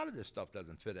know, a lot of this stuff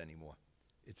doesn't fit anymore.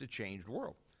 It's a changed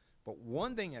world. But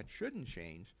one thing that shouldn't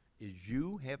change is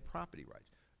you have property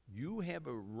rights. You have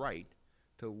a right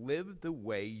to live the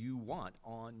way you want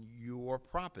on your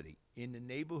property, in the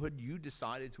neighborhood you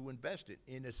decided to invest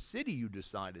in a city you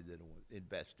decided to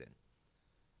invest in.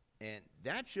 And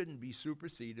that shouldn't be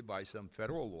superseded by some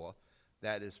federal law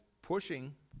that is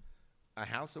pushing a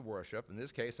house of worship, in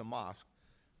this case a mosque,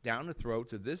 down the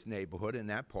throats of this neighborhood in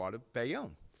that part of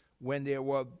Bayonne, when there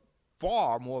were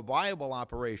far more viable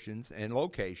operations and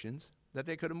locations that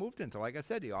they could have moved into. Like I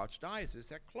said, the archdiocese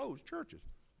that closed churches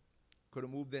could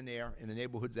have moved in there in the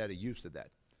neighborhoods that are used to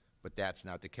that. But that's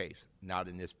not the case, not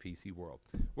in this PC world.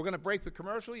 We're going to break for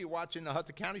commercial. You're watching the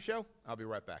Hudson County Show. I'll be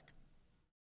right back.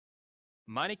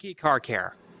 Meineke Car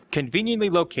Care, conveniently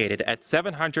located at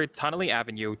 700 Tunnelly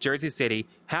Avenue, Jersey City,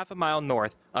 half a mile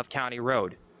north of County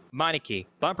Road. Meineke,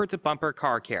 bumper-to-bumper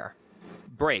car care.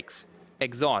 Brakes,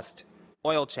 exhaust,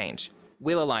 oil change,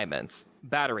 wheel alignments,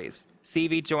 batteries,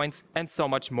 CV joints, and so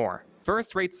much more.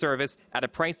 First-rate service at a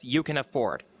price you can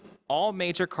afford. All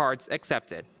major cards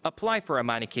accepted. Apply for a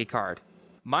Meineke card.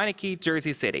 Meineke,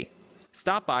 Jersey City.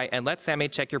 Stop by and let Sammy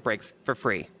check your brakes for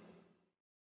free.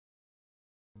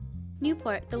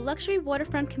 Newport, the luxury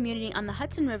waterfront community on the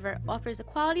Hudson River, offers a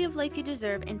quality of life you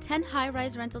deserve in 10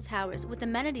 high-rise rental towers with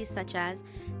amenities such as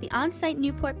the on-site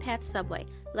Newport Path subway,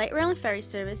 light rail and ferry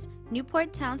service,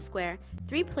 Newport Town Square,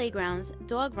 3 playgrounds,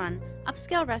 dog run,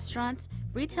 upscale restaurants,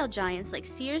 retail giants like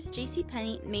Sears,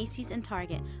 JCPenney, Macy's, and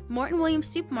Target. Morton Williams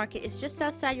Supermarket is just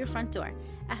outside your front door.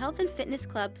 A health and fitness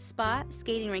club, spa,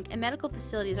 skating rink, and medical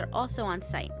facilities are also on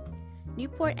site.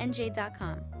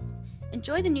 NewportNJ.com.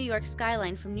 Enjoy the New York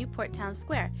skyline from Newport Town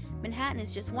Square. Manhattan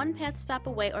is just one path stop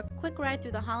away or quick ride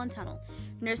through the Holland Tunnel.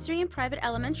 Nursery and private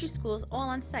elementary schools all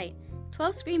on site.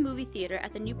 12-screen movie theater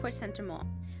at the Newport Center Mall.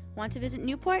 Want to visit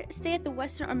Newport? Stay at the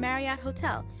Westin or Marriott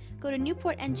Hotel. Go to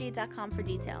NewportNJ.com for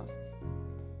details.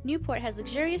 Newport has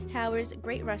luxurious towers,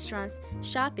 great restaurants,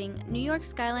 shopping, New York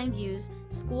skyline views,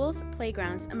 schools,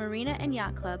 playgrounds, a marina and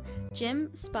yacht club, gym,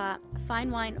 spa,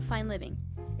 fine wine, fine living.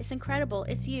 It's incredible.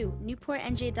 It's you.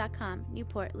 NewportNJ.com.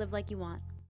 Newport, live like you want.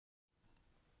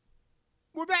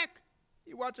 We're back.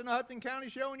 You're watching the Hudson County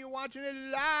Show, and you're watching it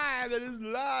live. It is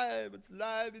live. It's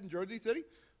live in Jersey City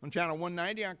on Channel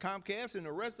 190 on Comcast and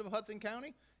the rest of Hudson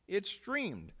County. It's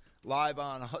streamed live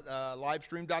on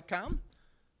livestream.com,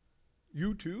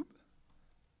 YouTube,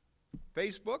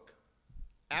 Facebook,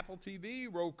 Apple TV,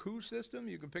 Roku system.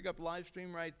 You can pick up live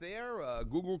stream right there.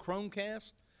 Google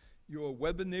Chromecast, your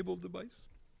web-enabled device.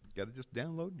 You got to just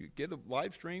download. You get a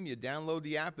live stream. You download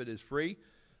the app. It is free.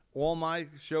 All my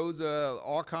shows are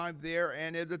archived there,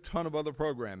 and there's a ton of other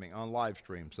programming on live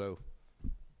stream. So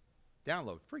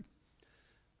download, free.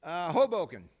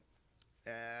 Hoboken,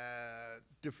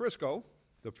 DeFusco,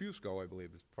 I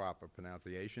believe is the proper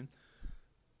pronunciation,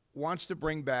 wants to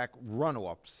bring back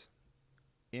runoffs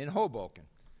in Hoboken.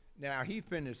 Now, he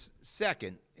finished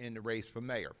second in the race for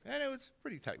mayor, and it was a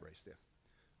pretty tight race there.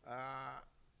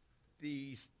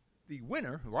 The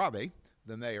winner, Robbie,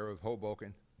 the mayor of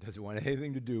Hoboken, doesn't want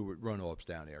anything to do with runoffs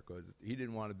down there because he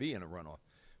didn't want to be in a runoff.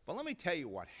 But let me tell you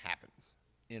what happens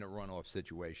in a runoff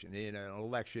situation, in an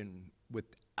election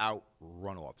without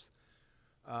runoffs.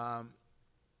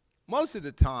 Most of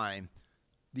the time,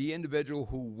 the individual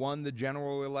who won the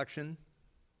general election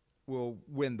will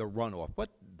win the runoff,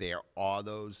 but there are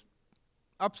those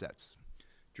upsets.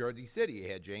 Jersey City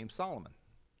had James Solomon.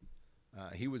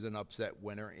 He was an upset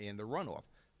winner in the runoff.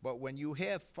 But when you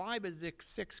have 5 or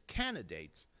 6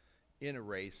 candidates in a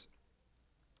race,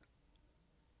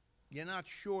 you're not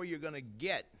sure you're going to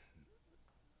get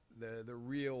the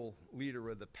real leader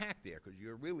of the pack there because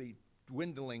you're really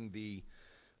dwindling the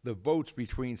votes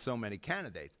between so many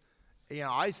candidates. You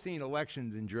know, I've seen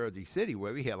elections in Jersey City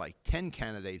where we had like 10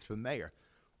 candidates for mayor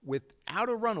without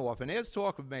a runoff. And there's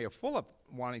talk of Mayor Fulop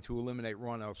wanting to eliminate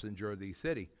runoffs in Jersey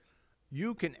City.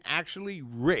 You can actually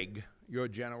rig your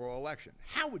general election.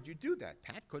 How would you do that,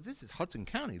 Pat? Because this is Hudson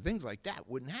County. Things like that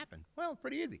wouldn't happen. Well,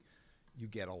 pretty easy. You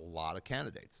get a lot of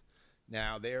candidates.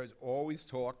 Now, there's always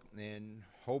talk, in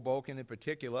Hoboken in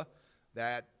particular,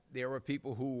 that there were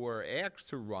people who were asked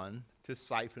to run to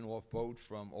siphon off votes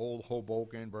from old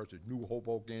Hoboken versus new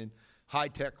Hoboken,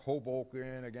 high-tech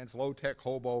Hoboken against low-tech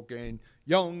Hoboken,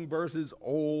 young versus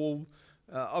old,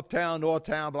 uptown,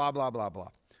 northtown, blah, blah, blah, blah.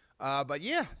 But,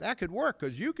 yeah, that could work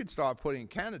because you could start putting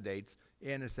candidates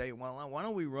in and say, well, why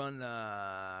don't we run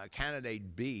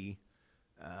candidate B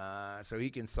so he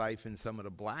can siphon some of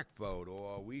the black vote,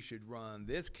 or we should run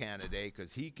this candidate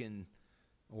because he can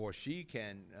or she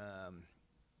can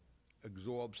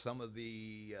absorb some of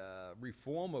the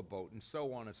reformer vote, and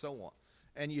so on and so on.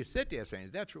 And you sit there saying,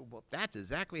 is that true? Well, that's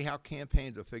exactly how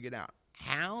campaigns are figured out.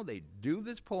 How they do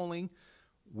this polling,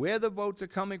 where the votes are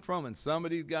coming from, and some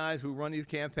of these guys who run these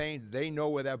campaigns, they know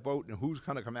where that vote and who's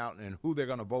going to come out and who they're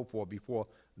going to vote for before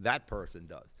that person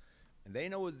does. And they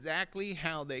know exactly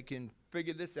how they can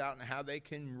figure this out and how they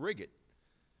can rig it.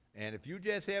 And if you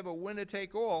just have a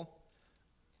winner-take-all,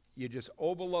 you just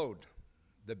overload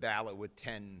the ballot with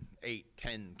 10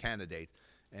 candidates.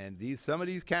 And some of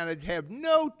these candidates have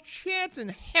no chance in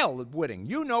hell of winning.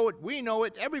 You know it, we know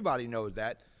it, everybody knows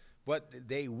that. But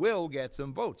they will get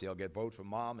some votes. They'll get votes from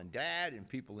mom and dad and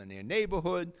people in their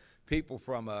neighborhood, people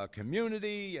from a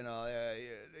community,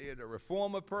 the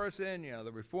reformer person,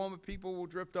 the reformer people will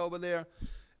drift over there.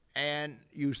 And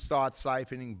you start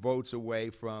siphoning votes away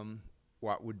from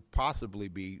what would possibly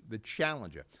be the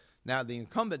challenger. Now, the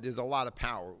incumbent, there's a lot of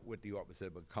power with the opposite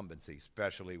of incumbency,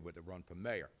 especially with the run for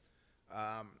mayor.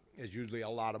 It's usually a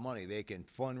lot of money. They can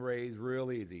fundraise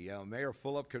real easy. Mayor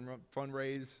Fulop can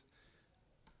fundraise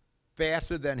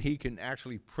faster than he can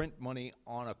actually print money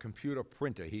on a computer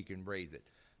printer. He can raise it.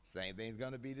 Same thing's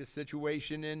going to be the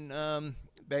situation in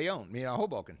Bayonne,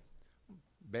 Hoboken.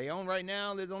 Bayonne right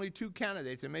now, there's only 2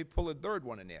 candidates. They may pull a third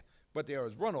one in there, but there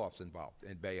is runoffs involved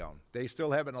in Bayonne. They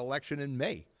still have an election in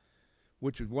May,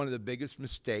 which is one of the biggest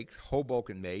mistakes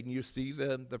Hoboken made, and you see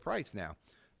the price now.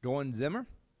 Dawn Zimmer,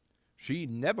 she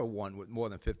never won with more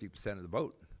than 50% of the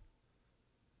vote.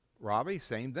 Robbie,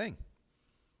 same thing.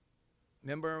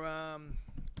 Remember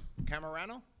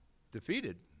Camerano?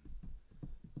 Defeated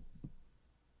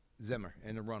Zimmer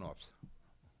in the runoffs.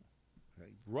 Okay.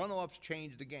 Runoffs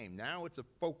changed the game. Now it's a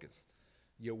focus.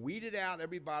 You weeded out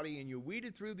everybody and you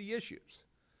weeded through the issues.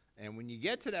 And when you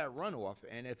get to that runoff,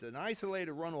 and it's an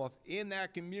isolated runoff in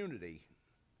that community,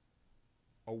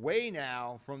 away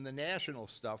now from the national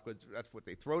stuff, because that's what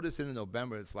they throw this in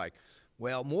November. It's like,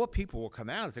 well, more people will come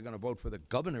out if they're going to vote for the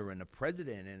governor and the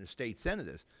president and the state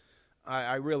senators.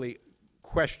 I really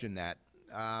question that.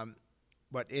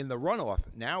 But in the runoff,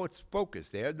 now it's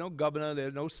focused. There's no governor,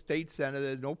 there's no state senator,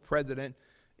 there's no president.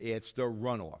 It's the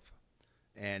runoff.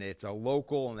 And it's a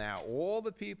local. Now, all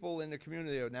the people in the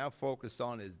community are now focused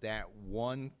on is that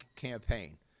one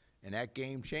campaign. And that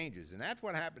game changes. And that's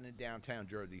what happened in downtown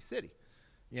Jersey City.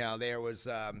 There was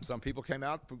some people came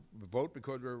out to vote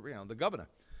because we're, the governor.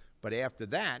 But after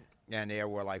that, and there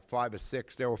were like 5 or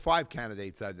 6, there were 5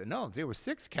 candidates. There were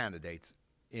 6 candidates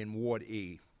in Ward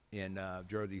E in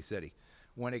Jersey City.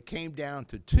 When it came down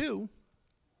to 2,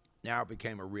 now it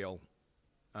became a real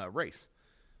race.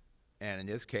 And in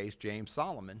this case, James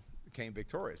Solomon became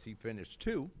victorious. He finished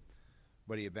 2,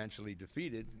 but he eventually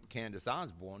defeated Candace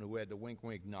Osborne, who had the wink,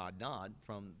 wink, nod, nod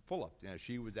from Fulop.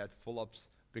 She was at Fulop's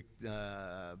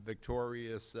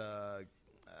victorious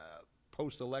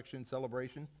post-election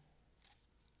celebration.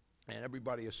 And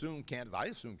everybody assumed I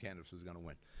assumed Candace was going to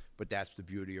win. But that's the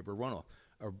beauty of a runoff.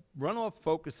 A runoff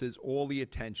focuses all the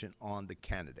attention on the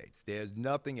candidates. There's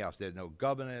nothing else. There's no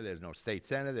governor. There's no state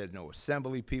senator. There's no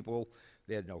assembly people.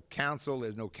 There's no council.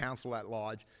 There's no council at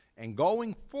large. And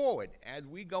going forward, as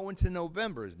we go into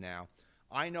November's now,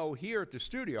 I know here at the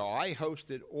studio, I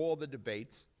hosted all the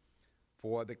debates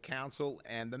for the council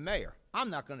and the mayor. I'm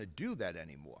not going to do that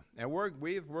anymore. And we're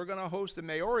going to host a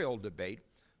mayoral debate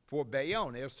for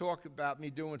Bayonne. There's talk about me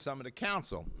doing some of the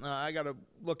council. I got to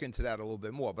look into that a little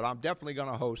bit more, but I'm definitely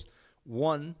going to host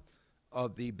one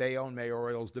of the Bayonne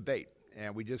mayorals debate,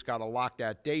 and we just got to lock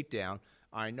that date down.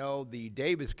 I know the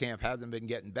Davis camp hasn't been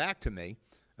getting back to me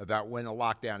about when to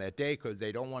lock down that day because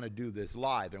they don't want to do this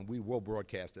live, and we will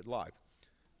broadcast it live.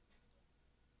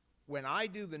 When I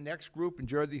do the next group in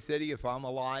Jersey City, if I'm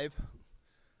alive,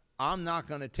 I'm not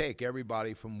going to take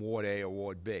everybody from Ward A or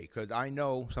Ward B because I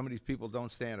know some of these people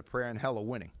don't stand a prayer in hell of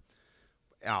winning.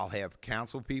 I'll have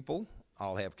council people.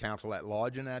 I'll have council at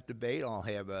large in that debate. I'll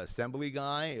have an assembly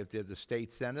guy. If there's a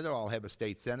state senator, I'll have a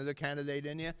state senator candidate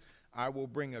in there. I will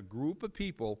bring a group of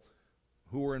people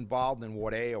who are involved in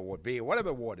Ward A or Ward B or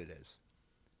whatever ward it is.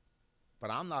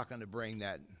 But I'm not going to bring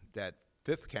that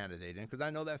 5th candidate in because I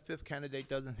know that 5th candidate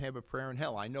doesn't have a prayer in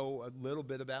hell. I know a little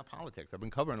bit about politics. I've been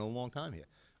covering it a long time here.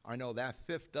 I know that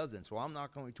 5th doesn't, so I'm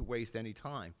not going to waste any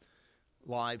time,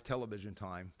 live television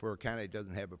time, for a candidate that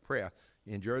doesn't have a prayer.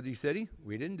 In Jersey City,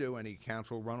 we didn't do any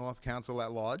council runoff, council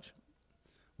at large.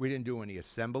 We didn't do any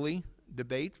assembly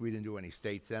debates. We didn't do any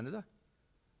state senator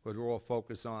because we're all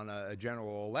focused on a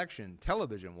general election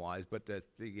television-wise, but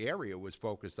the area was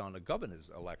focused on the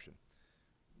governor's election.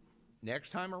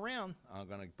 next time around, I'm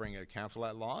going to bring a council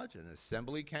at large, an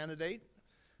assembly candidate,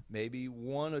 maybe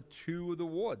one or two of the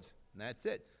wards, and that's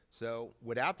it. So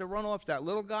without the runoffs, that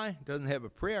little guy doesn't have a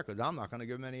prayer because I'm not going to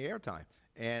give him any airtime.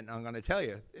 And I'm going to tell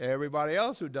you, everybody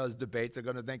else who does debates are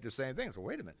going to think the same thing. So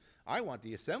wait a minute, I want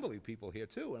the assembly people here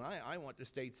too, and I want the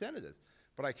state senators.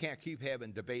 But I can't keep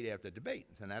having debate after debate,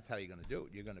 and that's how you're going to do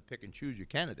it. You're going to pick and choose your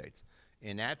candidates.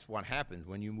 And that's what happens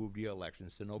when you move the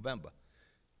elections to November.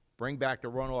 Bring back the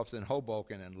runoffs in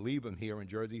Hoboken and leave them here in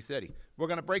Jersey City. We're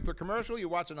going to break for commercial. You're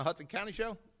watching the Hudson County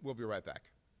Show. We'll be right back.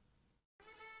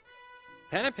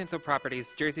 Pan & Pinto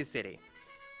Properties, Jersey City.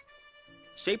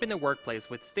 Shaping the workplace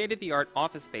with state-of-the-art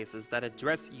office spaces that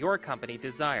address your company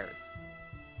desires.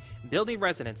 Building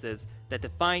residences that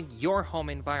define your home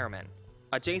environment.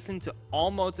 Adjacent to all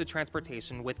modes of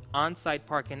transportation with on-site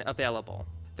parking available.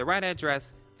 The right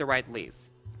address, the right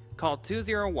lease. Call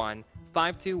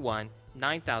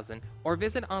 201-521-9000 or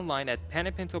visit online at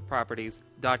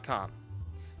panandpintoproperties.com.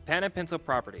 Pan & Pinto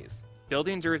Properties,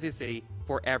 building Jersey City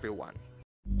for everyone.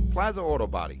 Plaza Auto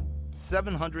Body,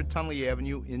 700 Tunley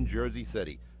Avenue in Jersey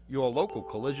City. Your local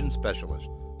collision specialist.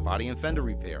 Body and fender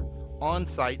repair.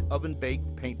 On-site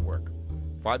oven-baked paintwork.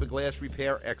 Fiberglass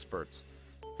repair experts.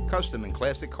 Custom and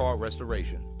classic car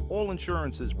restoration. All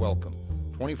insurance is welcome.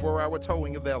 24-hour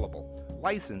towing available.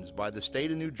 Licensed by the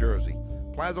state of New Jersey.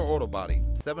 Plaza Auto Body,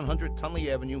 700 Tunley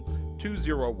Avenue,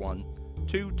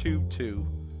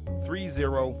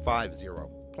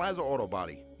 201-222-3050. Plaza Auto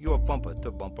Body, your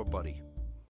bumper-to-bumper buddy.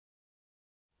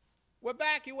 We're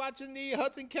back. You're watching the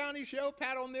Hudson County Show.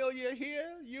 Pat O'Melia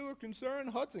here. You are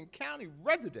concerned Hudson County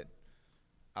resident.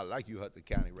 I like you Hudson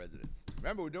County residents.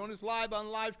 Remember, we're doing this live on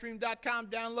livestream.com.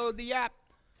 Download the app.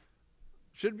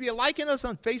 Should be liking us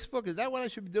on Facebook. Is that what I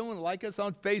should be doing? Like us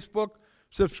on Facebook?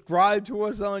 Subscribe to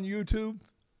us on YouTube?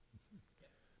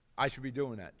 I should be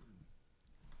doing that.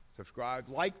 Subscribe.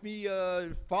 Like me.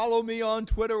 Follow me on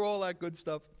Twitter. All that good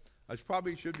stuff. I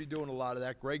probably should be doing a lot of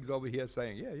that. Greg's over here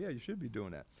saying, yeah, you should be doing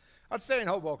that. Let's stay in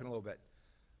Hoboken a little bit.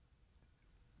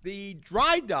 The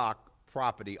dry dock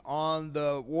property on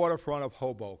the waterfront of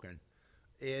Hoboken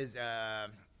is a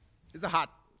hot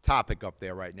topic up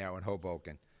there right now in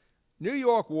Hoboken. New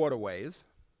York Waterways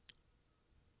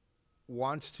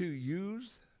wants to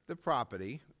use the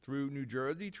property through New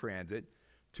Jersey Transit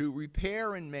to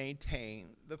repair and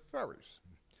maintain the ferries.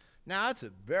 Now, that's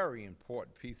a very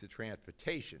important piece of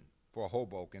transportation for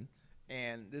Hoboken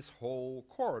and this whole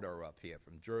corridor up here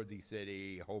from Jersey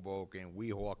City, Hoboken,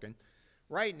 Weehawken.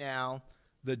 Right now,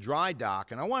 the dry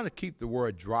dock, and I want to keep the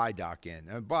word dry dock in.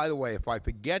 And by the way, if I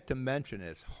forget to mention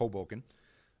this, Hoboken,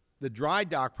 the dry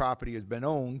dock property has been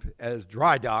owned as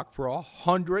dry dock for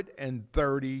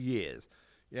 130 years.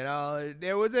 You know,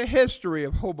 there was a history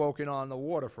of Hoboken on the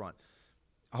waterfront.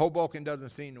 Hoboken doesn't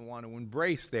seem to want to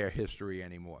embrace their history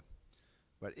anymore.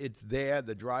 But it's there,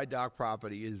 the dry dock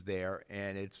property is there,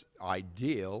 and it's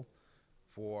ideal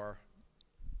for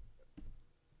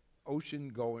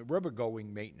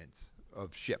river-going maintenance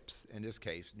of ships, in this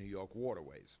case, New York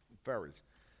waterways, ferries.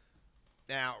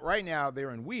 Now, right now, they're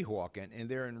in Weehawken, and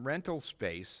they're in rental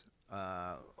space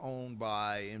owned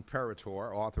by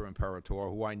Arthur Imperator,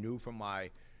 who I knew from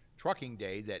my trucking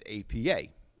days at APA.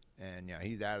 And you know,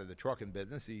 he's out of the trucking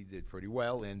business. He did pretty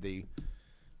well in the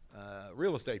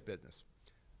real estate business.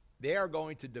 They are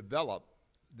going to develop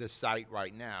the site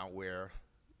right now where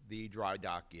the dry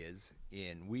dock is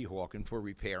in Weehawken for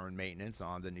repair and maintenance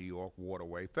on the New York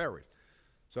waterway ferries.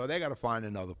 So they got to find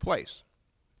another place.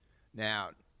 Now,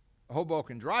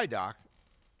 Hoboken Dry Dock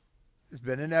has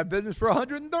been in that business for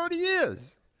 130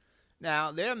 years.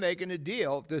 Now, they're making a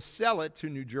deal to sell it to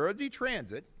New Jersey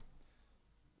Transit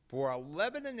for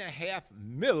 $11.5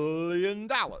 million.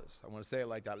 I want to say it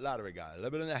like that lottery guy,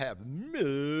 $11.5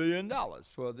 million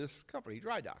for this company,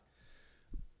 Dry Dock.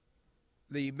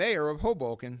 The mayor of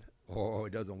Hoboken, he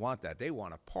doesn't want that. They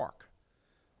want a park.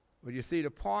 But you see, the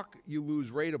park, you lose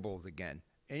ratables again.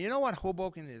 And you know what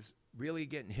Hoboken is really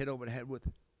getting hit over the head with?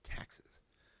 Taxes,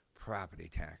 property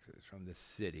taxes from the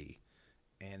city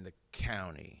and the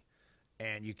county.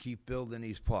 And you keep building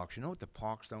these parks. You know what the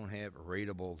parks don't have?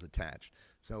 Ratables attached.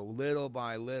 So little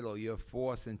by little, you're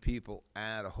forcing people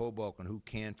out of Hoboken who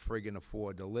can't friggin'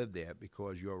 afford to live there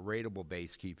because your ratable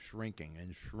base keeps shrinking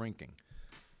and shrinking.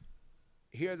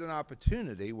 Here's an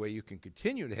opportunity where you can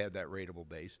continue to have that ratable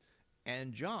base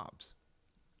and jobs.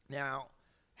 Now,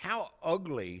 how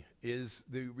ugly is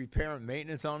the repair and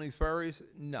maintenance on these ferries?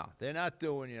 No, they're not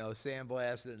doing,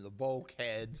 sandblasting the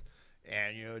bulkheads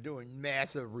and, doing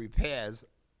massive repairs,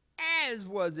 as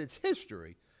was its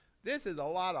history. This is a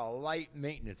lot of light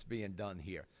maintenance being done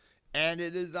here. and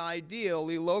it is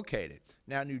ideally located.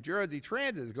 Now, New Jersey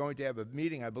Transit is going to have a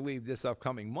meeting, I believe, this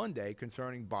upcoming Monday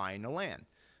concerning buying the land.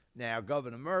 Now,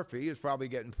 Governor Murphy is probably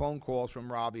getting phone calls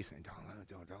from Robbie saying, don't let him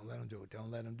do it, don't let him do it,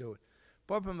 don't let him do it.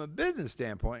 But from a business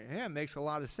standpoint, yeah, it makes a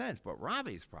lot of sense. But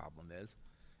Robbie's problem is,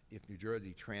 if New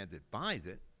Jersey Transit buys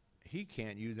it, he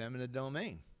can't use eminent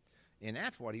domain. And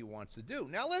that's what he wants to do.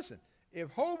 Now, listen, if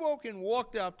Hoboken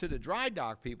walked up to the dry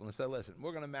dock people and said, listen,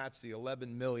 we're going to match the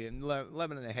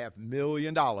 $11.5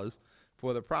 million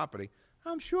for the property,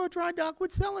 I'm sure dry dock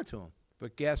would sell it to him.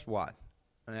 But guess what?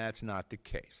 That's not the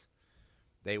case.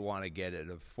 They want to get it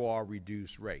at a far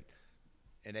reduced rate.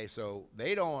 And so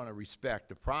they don't want to respect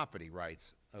the property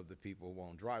rights of the people who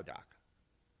own dry dock.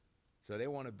 So they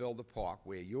want to build a park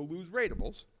where you'll lose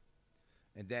rateables,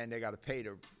 and then they got to pay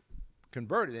to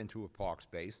convert it into a park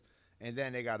space, and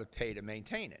then they got to pay to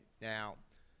maintain it. Now,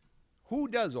 who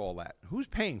does all that? Who's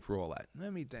paying for all that?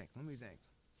 Let me think.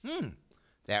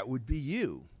 That would be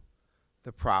you,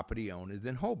 the property owners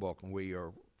in Hoboken, where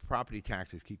your property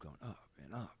taxes keep going up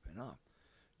and up and up.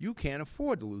 You can't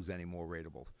afford to lose any more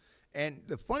rateables. And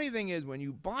the funny thing is, when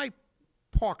you buy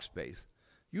park space,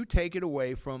 you take it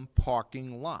away from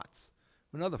parking lots.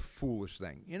 Another foolish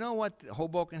thing. You know what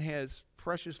Hoboken has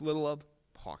precious little of?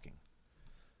 Parking.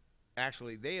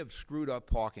 Actually, they have screwed up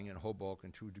parking in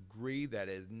Hoboken to a degree that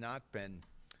has not been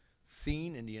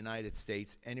seen in the United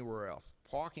States anywhere else.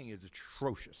 Parking is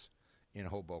atrocious in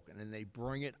Hoboken, and they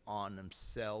bring it on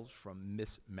themselves from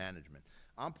mismanagement.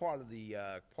 I'm part of the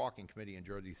parking committee in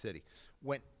Jersey City.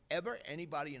 Whenever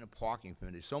anybody in a parking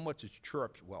committee so much as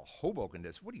chirps, well, Hoboken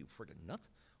does, what are you, friggin' nuts?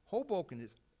 Hoboken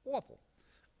is awful.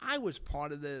 I was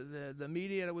part of the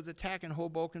media that was attacking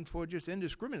Hoboken for just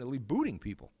indiscriminately booting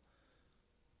people.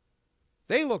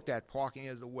 They looked at parking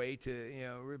as a way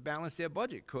to balance their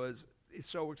budget because it's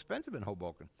so expensive in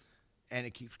Hoboken. And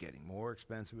it keeps getting more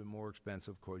expensive and more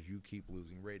expensive because you keep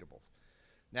losing rateables.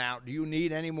 Now, do you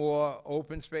need any more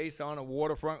open space on a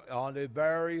waterfront, on the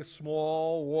very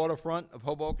small waterfront of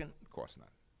Hoboken? Of course not.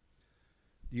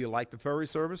 Do you like the ferry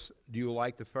service? Do you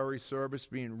like the ferry service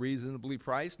being reasonably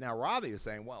priced? Now, Robbie is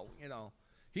saying, well,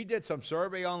 he did some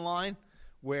survey online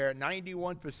where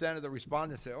 91% of the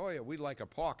respondents say, oh, yeah, we'd like a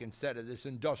park instead of this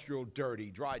industrial,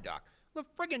 dirty dry dock. The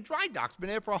friggin' dry dock's been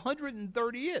there for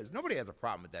 130 years. Nobody has a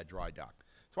problem with that dry dock.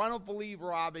 So I don't believe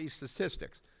Robbie's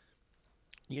statistics.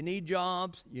 You need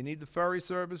jobs. You need the ferry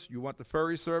service. You want the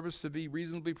ferry service to be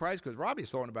reasonably priced because Robbie's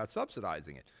talking about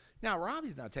subsidizing it. Now,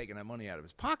 Robbie's not taking that money out of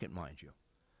his pocket, mind you.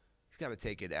 He's got to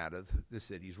take it out of the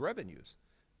city's revenues.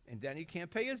 And then he can't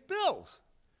pay his bills.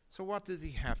 So what does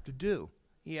he have to do?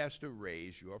 He has to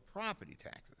raise your property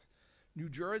taxes. New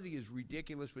Jersey is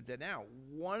ridiculous with that now.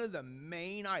 One of the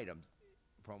main items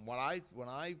from when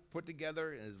I put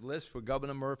together his list for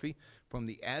Governor Murphy, from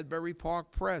the Asbury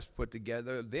Park Press put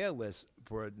together their list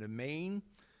for the main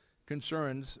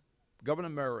concerns Governor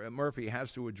Murphy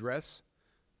has to address.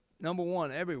 Number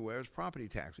one everywhere is property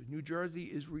taxes. New Jersey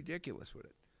is ridiculous with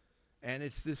it. And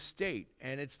it's the state,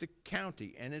 and it's the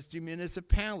county, and it's the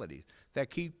municipalities that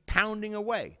keep pounding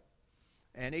away.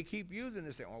 And they keep using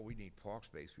this, saying, oh, we need park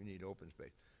space, we need open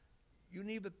space. You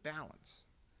need a balance.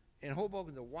 In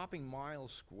Hoboken, the whopping mile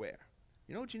square.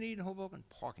 You know what you need in Hoboken?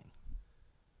 Parking.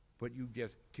 But you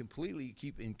just completely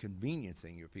keep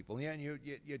inconveniencing your people. And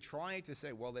you're trying to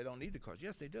say, well, they don't need the cars.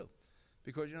 Yes, they do.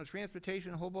 Because,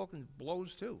 transportation in Hoboken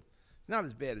blows too. It's not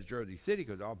as bad as Jersey City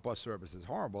because our bus service is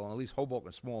horrible, and at least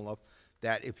Hoboken's small enough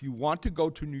that if you want to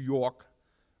go to New York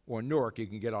or Newark, you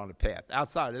can get on the path.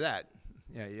 Outside of that,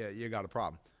 you got a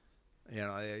problem. You're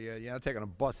not taking a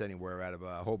bus anywhere out of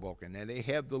Hoboken. And they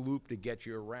have the loop to get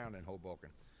you around in Hoboken.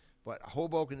 But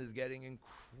Hoboken is getting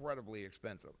incredibly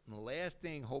expensive. And the last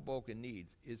thing Hoboken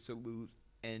needs is to lose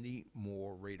any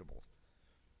more rateables.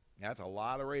 That's a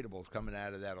lot of rateables coming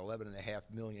out of that $11.5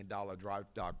 million dry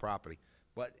dock property.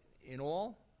 But in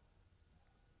all,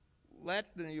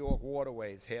 let the New York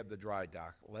waterways have the dry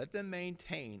dock. Let them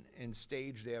maintain and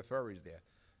stage their ferries there.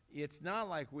 It's not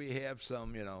like we have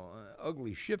some,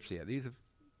 ugly ships here. These are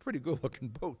pretty good-looking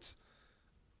boats.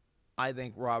 I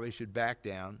think Robbie should back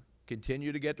down,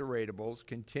 continue to get the rateables,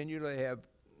 continue to have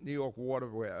New York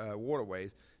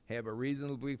waterways have a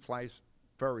reasonably priced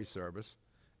ferry service,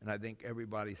 and I think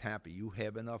everybody's happy. You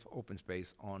have enough open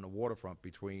space on the waterfront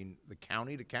between the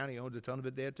county. The county owns a ton of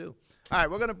it there, too. All right,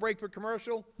 we're going to break for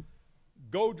commercial.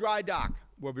 Go dry dock.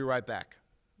 We'll be right back.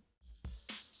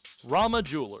 Rama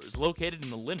Jewelers, located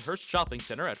in the Lyndhurst Shopping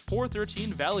Center at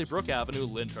 413 Valley Brook Avenue,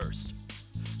 Lyndhurst.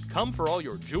 Come for all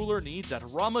your jeweler needs at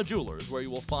Rama Jewelers, where you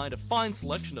will find a fine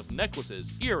selection of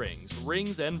necklaces, earrings,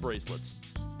 rings, and bracelets.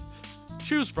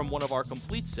 Choose from one of our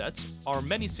complete sets, our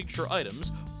many signature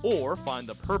items, or find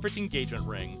the perfect engagement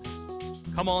ring.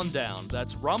 Come on down.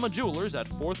 That's Rama Jewelers at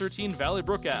 413 Valley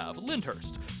Brook Ave,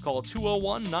 Lyndhurst. Call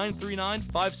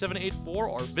 201-939-5784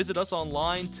 or visit us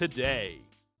online today.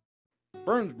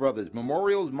 Burns Brothers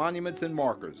Memorials, Monuments, and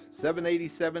Markers,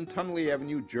 787 Tunley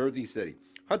Avenue, Jersey City.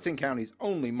 Hudson County's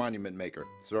only monument maker,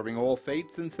 serving all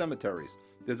faiths and cemeteries.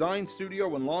 Design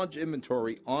studio and large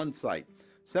inventory on site.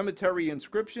 Cemetery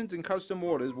inscriptions and custom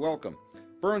orders welcome.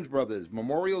 Burns Brothers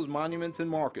Memorials, Monuments, and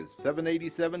Markers,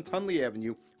 787 Tunley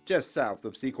Avenue, just south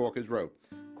of Secaucus Road.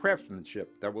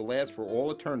 Craftsmanship that will last for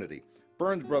all eternity.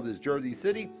 Burns Brothers, Jersey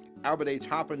City, Albert H.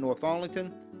 Hopper, North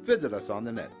Arlington. Visit us on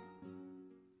the net.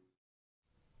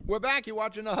 We're back. You're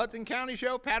watching the Hudson County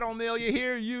Show. Pat O'Melia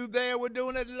here. You there. We're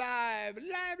doing it live.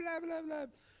 Live.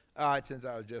 All right, since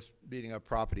I was just beating up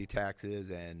property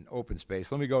taxes and open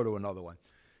space, let me go to another one.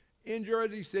 In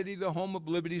Jersey City, the home of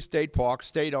Liberty State Park,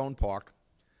 state-owned park,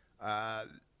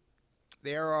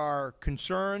 there are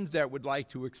concerns that would like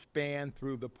to expand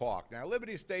through the park. Now,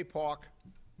 Liberty State Park,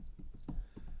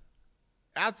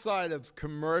 outside of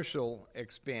commercial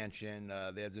expansion,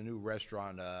 there's a new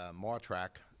restaurant, Martrack,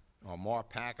 or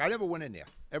Marpack. I never went in there.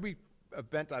 Every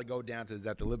event I go down to is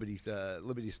at the Liberty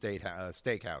State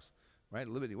Steakhouse, right?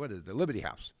 What is it? The Liberty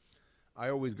House. I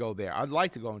always go there. I'd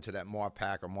like to go into that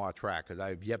Marpack or Martrack because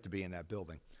I've yet to be in that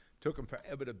building. Took them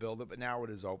forever to build it, but now it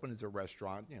is open. It's a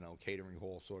restaurant, catering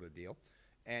hall sort of deal.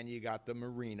 And you got the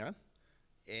marina,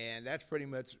 and that's pretty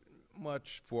much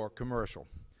for commercial.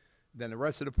 Then the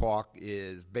rest of the park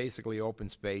is basically open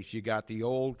space. You got the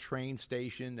old train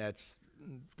station that's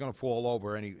going to fall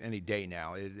over any day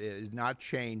now. It has not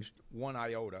changed one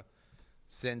iota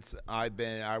since I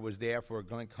was there for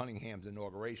Glenn Cunningham's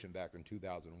inauguration back in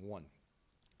 2001.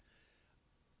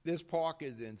 This park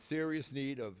is in serious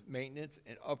need of maintenance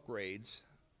and upgrades,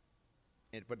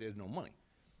 but there's no money.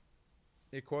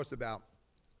 It costs about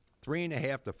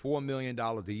 $3.5 to $4 million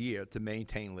a year to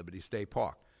maintain Liberty State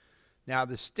Park. Now,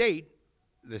 the state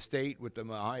with the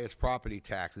highest property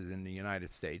taxes in the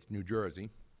United States, New Jersey,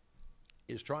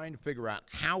 is trying to figure out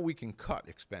how we can cut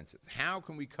expenses. How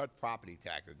can we cut property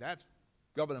taxes? That's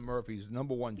Governor Murphy's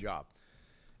number one job.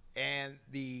 And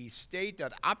the state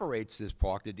that operates this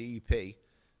park, the DEP,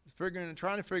 is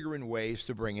trying to figure in ways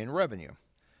to bring in revenue.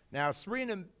 Now, it's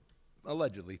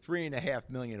allegedly $3.5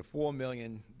 million to $4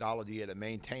 million a year to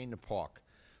maintain the park.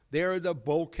 There is a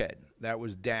bulkhead that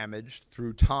was damaged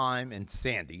through time and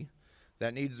Sandy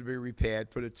that needs to be repaired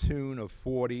for the tune of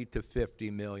 $40 to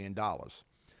 $50 million.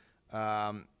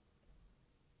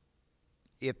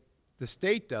 If the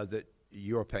state does it,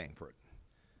 you're paying for it.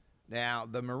 Now,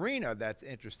 the marina that's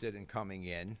interested in coming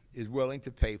in is willing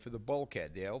to pay for the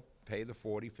bulkhead. They'll pay the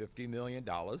 $40, $50 million,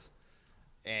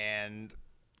 and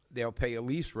they'll pay a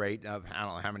lease rate of, I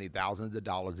don't know how many thousands of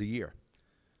dollars a year.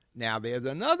 Now, there's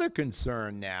another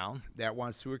concern now that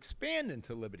wants to expand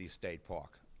into Liberty State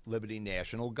Park, Liberty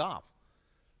National Golf.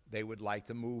 They would like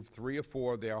to move 3 or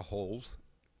 4 of their holes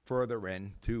further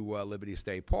in to Liberty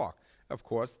State Park. Of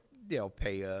course, they'll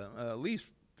pay a lease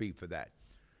fee for that.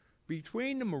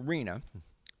 Between the marina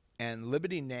and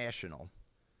Liberty National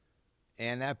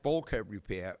and that bulkhead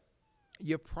repair,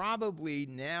 you're probably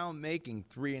now making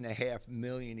 $3.5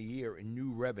 million a year in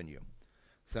new revenue.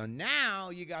 So now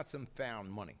you got some found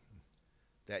money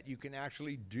that you can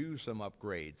actually do some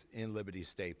upgrades in Liberty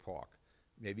State Park.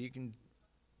 Maybe you can,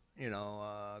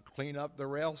 clean up the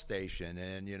rail station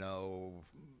and,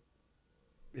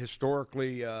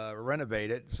 historically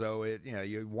renovate it so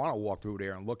you want to walk through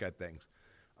there and look at things.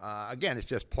 Again, it's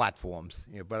just platforms,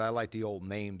 but I like the old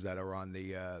names that are on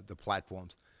the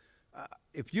platforms.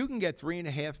 If you can get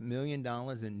 $3.5 million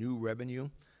in new revenue,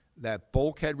 that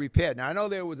bulkhead repaired. Now, I know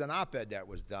there was an op-ed that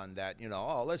was done that,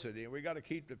 listen, we got to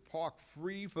keep the park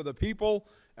free for the people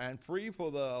and free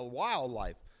for the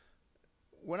wildlife.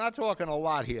 We're not talking a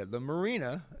lot here. The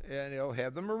marina, and they'll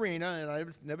have the marina, and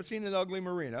I've never seen an ugly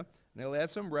marina, and they'll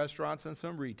add some restaurants and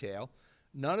some retail.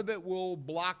 None of it will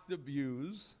block the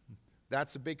views.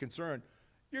 That's the big concern.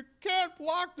 You can't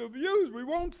block the views. We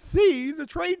won't see the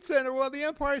Trade Center or the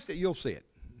Empire State. You'll see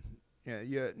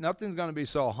it. Nothing's going to be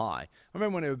so high. I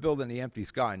remember when they were building the Empty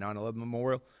Sky 9/11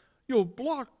 Memorial. You'll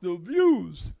block the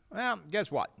views. Well, guess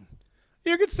what?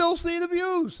 You can still see the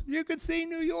views. You can see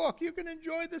New York. You can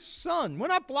enjoy the sun. We're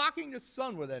not blocking the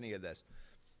sun with any of this.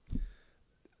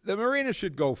 The marina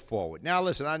should go forward. Now,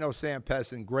 listen, I know Sam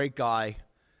Pessin, great guy.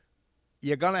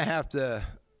 You're going to have to,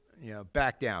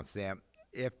 back down, Sam.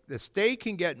 If the state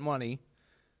can get money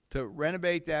to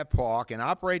renovate that park and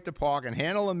operate the park and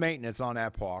handle the maintenance on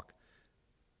that park,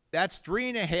 that's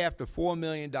 $3.5 to $4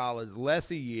 million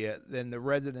less a year than the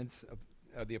residents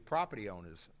the property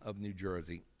owners of New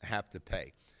Jersey have to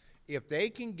pay. If they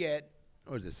can get,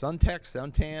 what is it,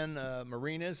 Suntan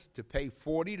Marinas to pay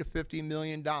 $40 to $50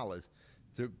 million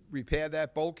to repair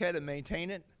that bulkhead and maintain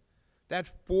it,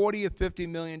 that's $40 or $50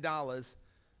 million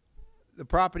the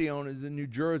property owners in New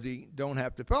Jersey don't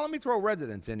have to pay. Well, let me throw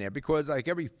residents in there because like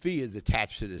every fee is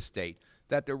attached to the state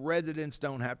that the residents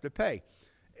don't have to pay.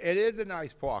 It is a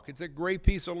nice park. It's a great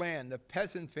piece of land. The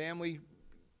peasant family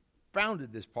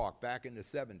founded this park back in the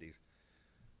 70s.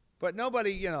 But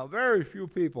nobody, very few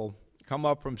people come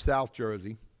up from South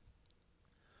Jersey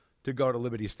to go to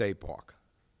Liberty State Park.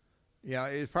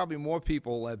 It's probably more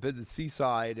people that visit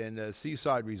Seaside and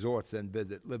Seaside resorts than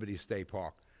visit Liberty State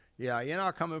Park. Yeah, you're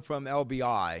not coming from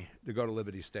LBI to go to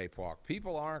Liberty State Park.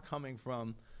 People aren't coming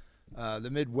from the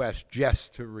Midwest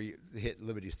just to hit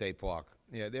Liberty State Park.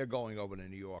 Yeah, they're going over to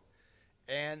New York.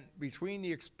 And between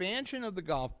the expansion of the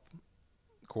golf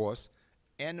course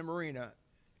and the marina,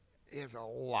 there's a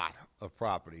lot of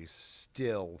properties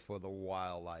still for the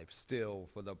wildlife, still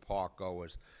for the park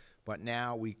goers. But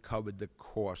now we covered the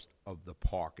cost of the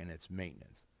park and its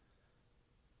maintenance.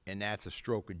 And that's a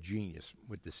stroke of genius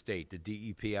with the state, the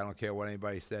DEP. I don't care what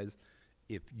anybody says.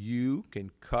 If you can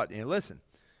cut, and listen,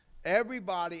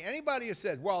 anybody who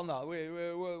says, well, no,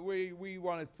 we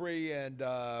want it free and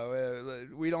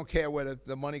we don't care whether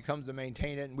the money comes to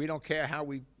maintain it and we don't care how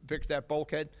we fix that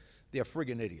bulkhead, they're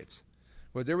friggin' idiots.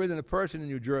 But there isn't a person in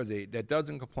New Jersey that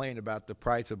doesn't complain about the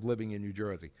price of living in New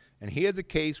Jersey. And here's a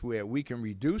case where we can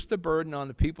reduce the burden on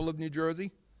the people of New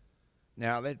Jersey.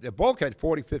 Now, the bulkhead's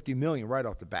 $40, $50 million right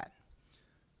off the bat.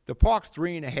 The park's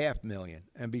 $3.5 million.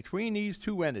 And between these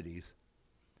two entities,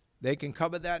 they can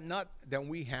cover that nut, then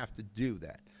we have to do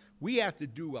that. We have to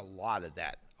do a lot of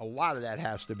that. A lot of that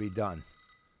has to be done.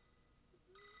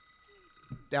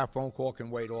 That phone call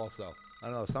can wait also. I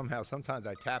don't know, sometimes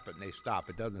I tap it and they stop.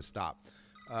 It doesn't stop.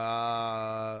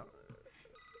 I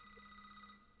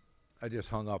just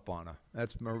hung up on her.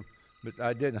 But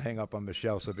I didn't hang up on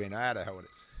Michelle Sabina. I had to hold it.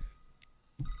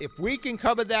 If we can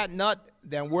cover that nut,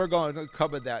 then we're going to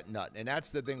cover that nut, and that's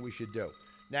the thing we should do.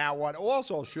 Now, what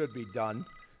also should be done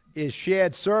is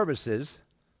shared services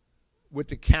with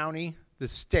the county, the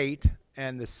state,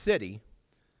 and the city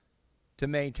to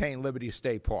maintain Liberty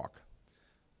State Park.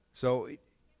 So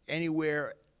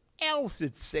anywhere else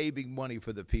it's saving money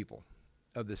for the people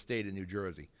of the state of New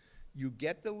Jersey. You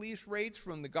get the lease rates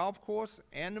from the golf course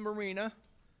and the marina.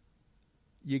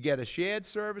 You get a shared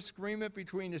service agreement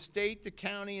between the state, the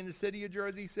county, and the city of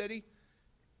Jersey City.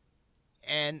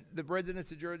 And the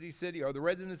residents of Jersey City, or the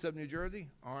residents of New Jersey,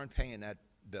 aren't paying that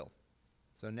bill.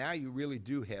 So now you really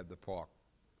do have the park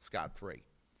scot-free.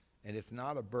 And it's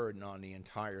not a burden on the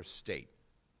entire state.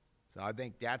 So I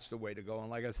think that's the way to go. And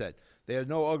like I said, there's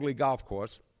no ugly golf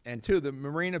course. And two, the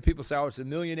marina, people say, oh, it's a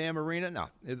millionaire marina. No,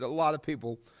 there's a lot of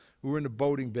people who are in the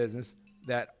boating business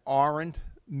that aren't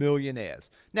millionaires.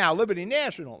 Now, Liberty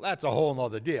National, that's a whole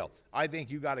nother deal. I think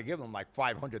you got to give them like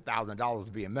 $500,000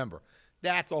 to be a member.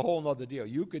 That's a whole nother deal.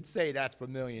 You could say that's for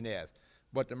millionaires.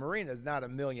 But the marina is not a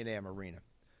millionaire marina.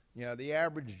 The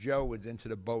average Joe is into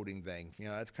the boating thing.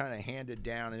 That's kind of handed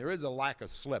down. And there is a lack of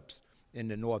slips in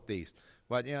the Northeast.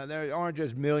 But, there aren't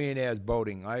just millionaires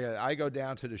boating. I go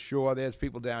down to the shore. There's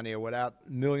people down there without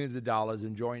millions of dollars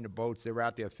enjoying the boats. They're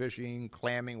out there fishing,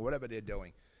 clamming, whatever they're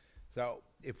doing. So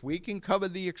if we can cover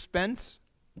the expense,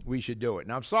 we should do it.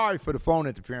 Now, I'm sorry for the phone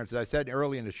interference. As I said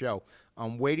early in the show,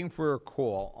 I'm waiting for a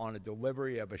call on a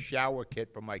delivery of a shower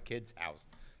kit from my kid's house.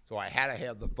 So I had to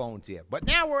have the phones here. But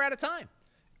now we're out of time.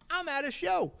 I'm at a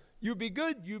show. You be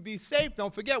good. You be safe.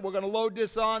 Don't forget, we're going to load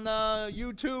this on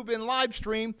YouTube and live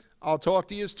stream. I'll talk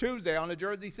to you Tuesday on the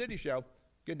Jersey City Show.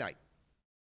 Good night.